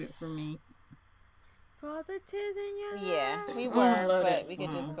little bit for me. For the tears in your Yeah, eyes. we Oh, I were, love but that we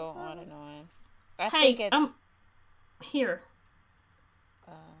could just song. go on and on. I Hey, think it's. Here.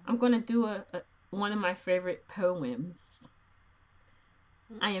 I'm gonna do one of my favorite poems.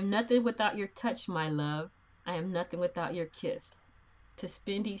 I am nothing without your touch, my love. I am nothing without your kiss. To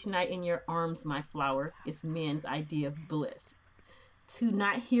spend each night in your arms, my flower, is man's idea of bliss. To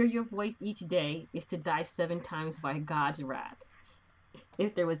not hear your voice each day is to die 7 times by God's wrath.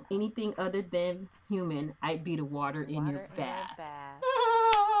 If there was anything other than human, I'd be the water in your bath.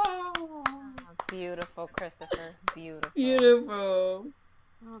 Beautiful, Christopher. Beautiful. Beautiful.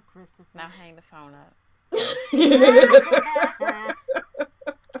 Oh, Christopher. Now hang the phone up.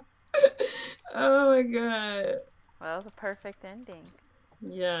 Oh my God. Well, it was a perfect ending.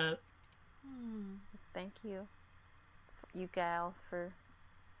 Yes. Thank you, you gals, for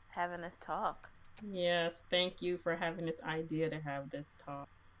having this talk. Yes. Thank you for having this idea to have this talk.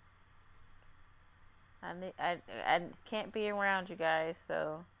 I can't be around you guys,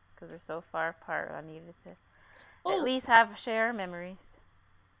 so because we're so far apart, I needed to at least share memories.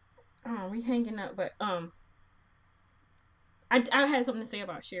 Oh, we hanging up, but I had something to say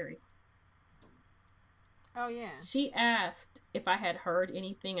about Sherry. Oh yeah. She asked if I had heard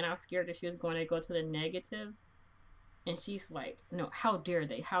anything, and I was scared that she was going to go to the negative. And she's like, "No, how dare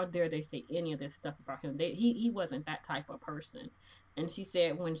they? How dare they say any of this stuff about him? He wasn't that type of person." And she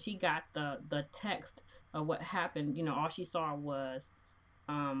said when she got the text of what happened, you know, all she saw was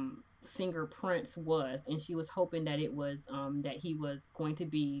singer Prince was, and she was hoping that it was that he was going to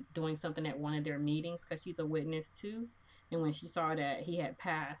be doing something at one of their meetings because she's a witness too. And when she saw that he had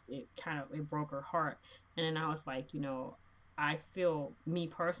passed, it broke her heart. And then I was like, I feel, me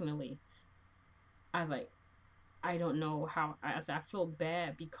personally, I was like, I don't know how. I feel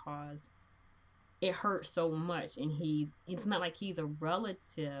bad because it hurts so much, and it's not like he's a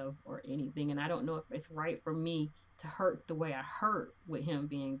relative or anything, and I don't know if it's right for me to hurt the way I hurt with him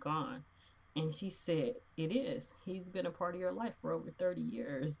being gone. And she said, it is. He's been a part of your life for over 30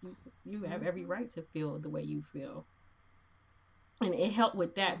 years. You have every right to feel the way you feel. And it helped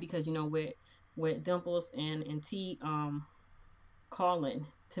with that because, with Dimples and T calling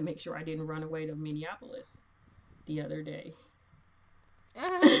to make sure I didn't run away to Minneapolis the other day.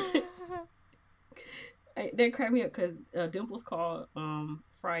 That cracked me up because Dimples called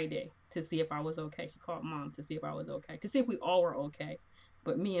Friday to see if I was okay. She called Mom to see if I was okay, to see if we all were okay.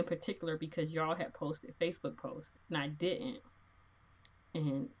 But me in particular, because y'all had posted Facebook posts and I didn't.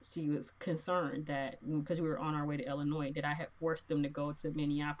 And she was concerned that because we were on our way to Illinois, that I had forced them to go to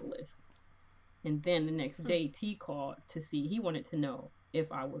Minneapolis. And then the next day, T called to see, he wanted to know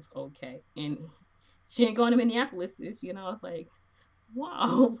if I was okay. And she ain't going to Minneapolis. I was like,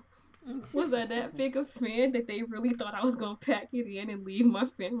 wow. Was I that big a fan that they really thought I was going to pack it in and leave my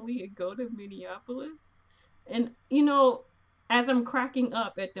family and go to Minneapolis? And, as I'm cracking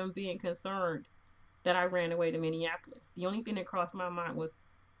up at them being concerned that I ran away to Minneapolis, the only thing that crossed my mind was,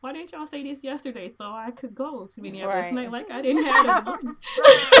 why didn't y'all say this yesterday so I could go to Minneapolis? Right. Not like I didn't have the money.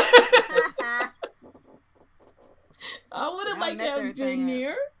 I would have liked to have been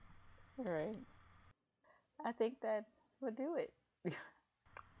there. Right. I think that would do it.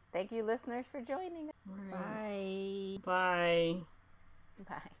 Thank you, listeners, for joining us. Bye. Bye.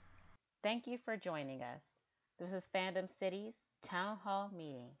 Bye. Thank you for joining us. This is Fandom City's Town Hall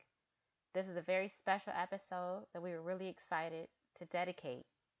Meeting. This is a very special episode that we were really excited to dedicate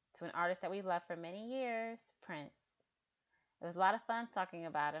to an artist that we've loved for many years, Prince. It was a lot of fun talking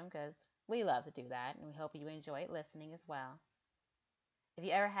about him because we love to do that, and we hope you enjoyed listening as well. If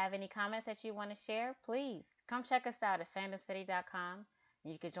you ever have any comments that you want to share, please come check us out at fandomcity.com.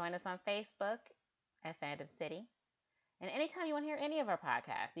 You can join us on Facebook at Fandom City. And anytime you want to hear any of our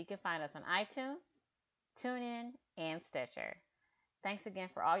podcasts, you can find us on iTunes, TuneIn, and Stitcher. Thanks again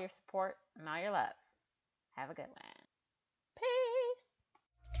for all your support and all your love. Have a good one.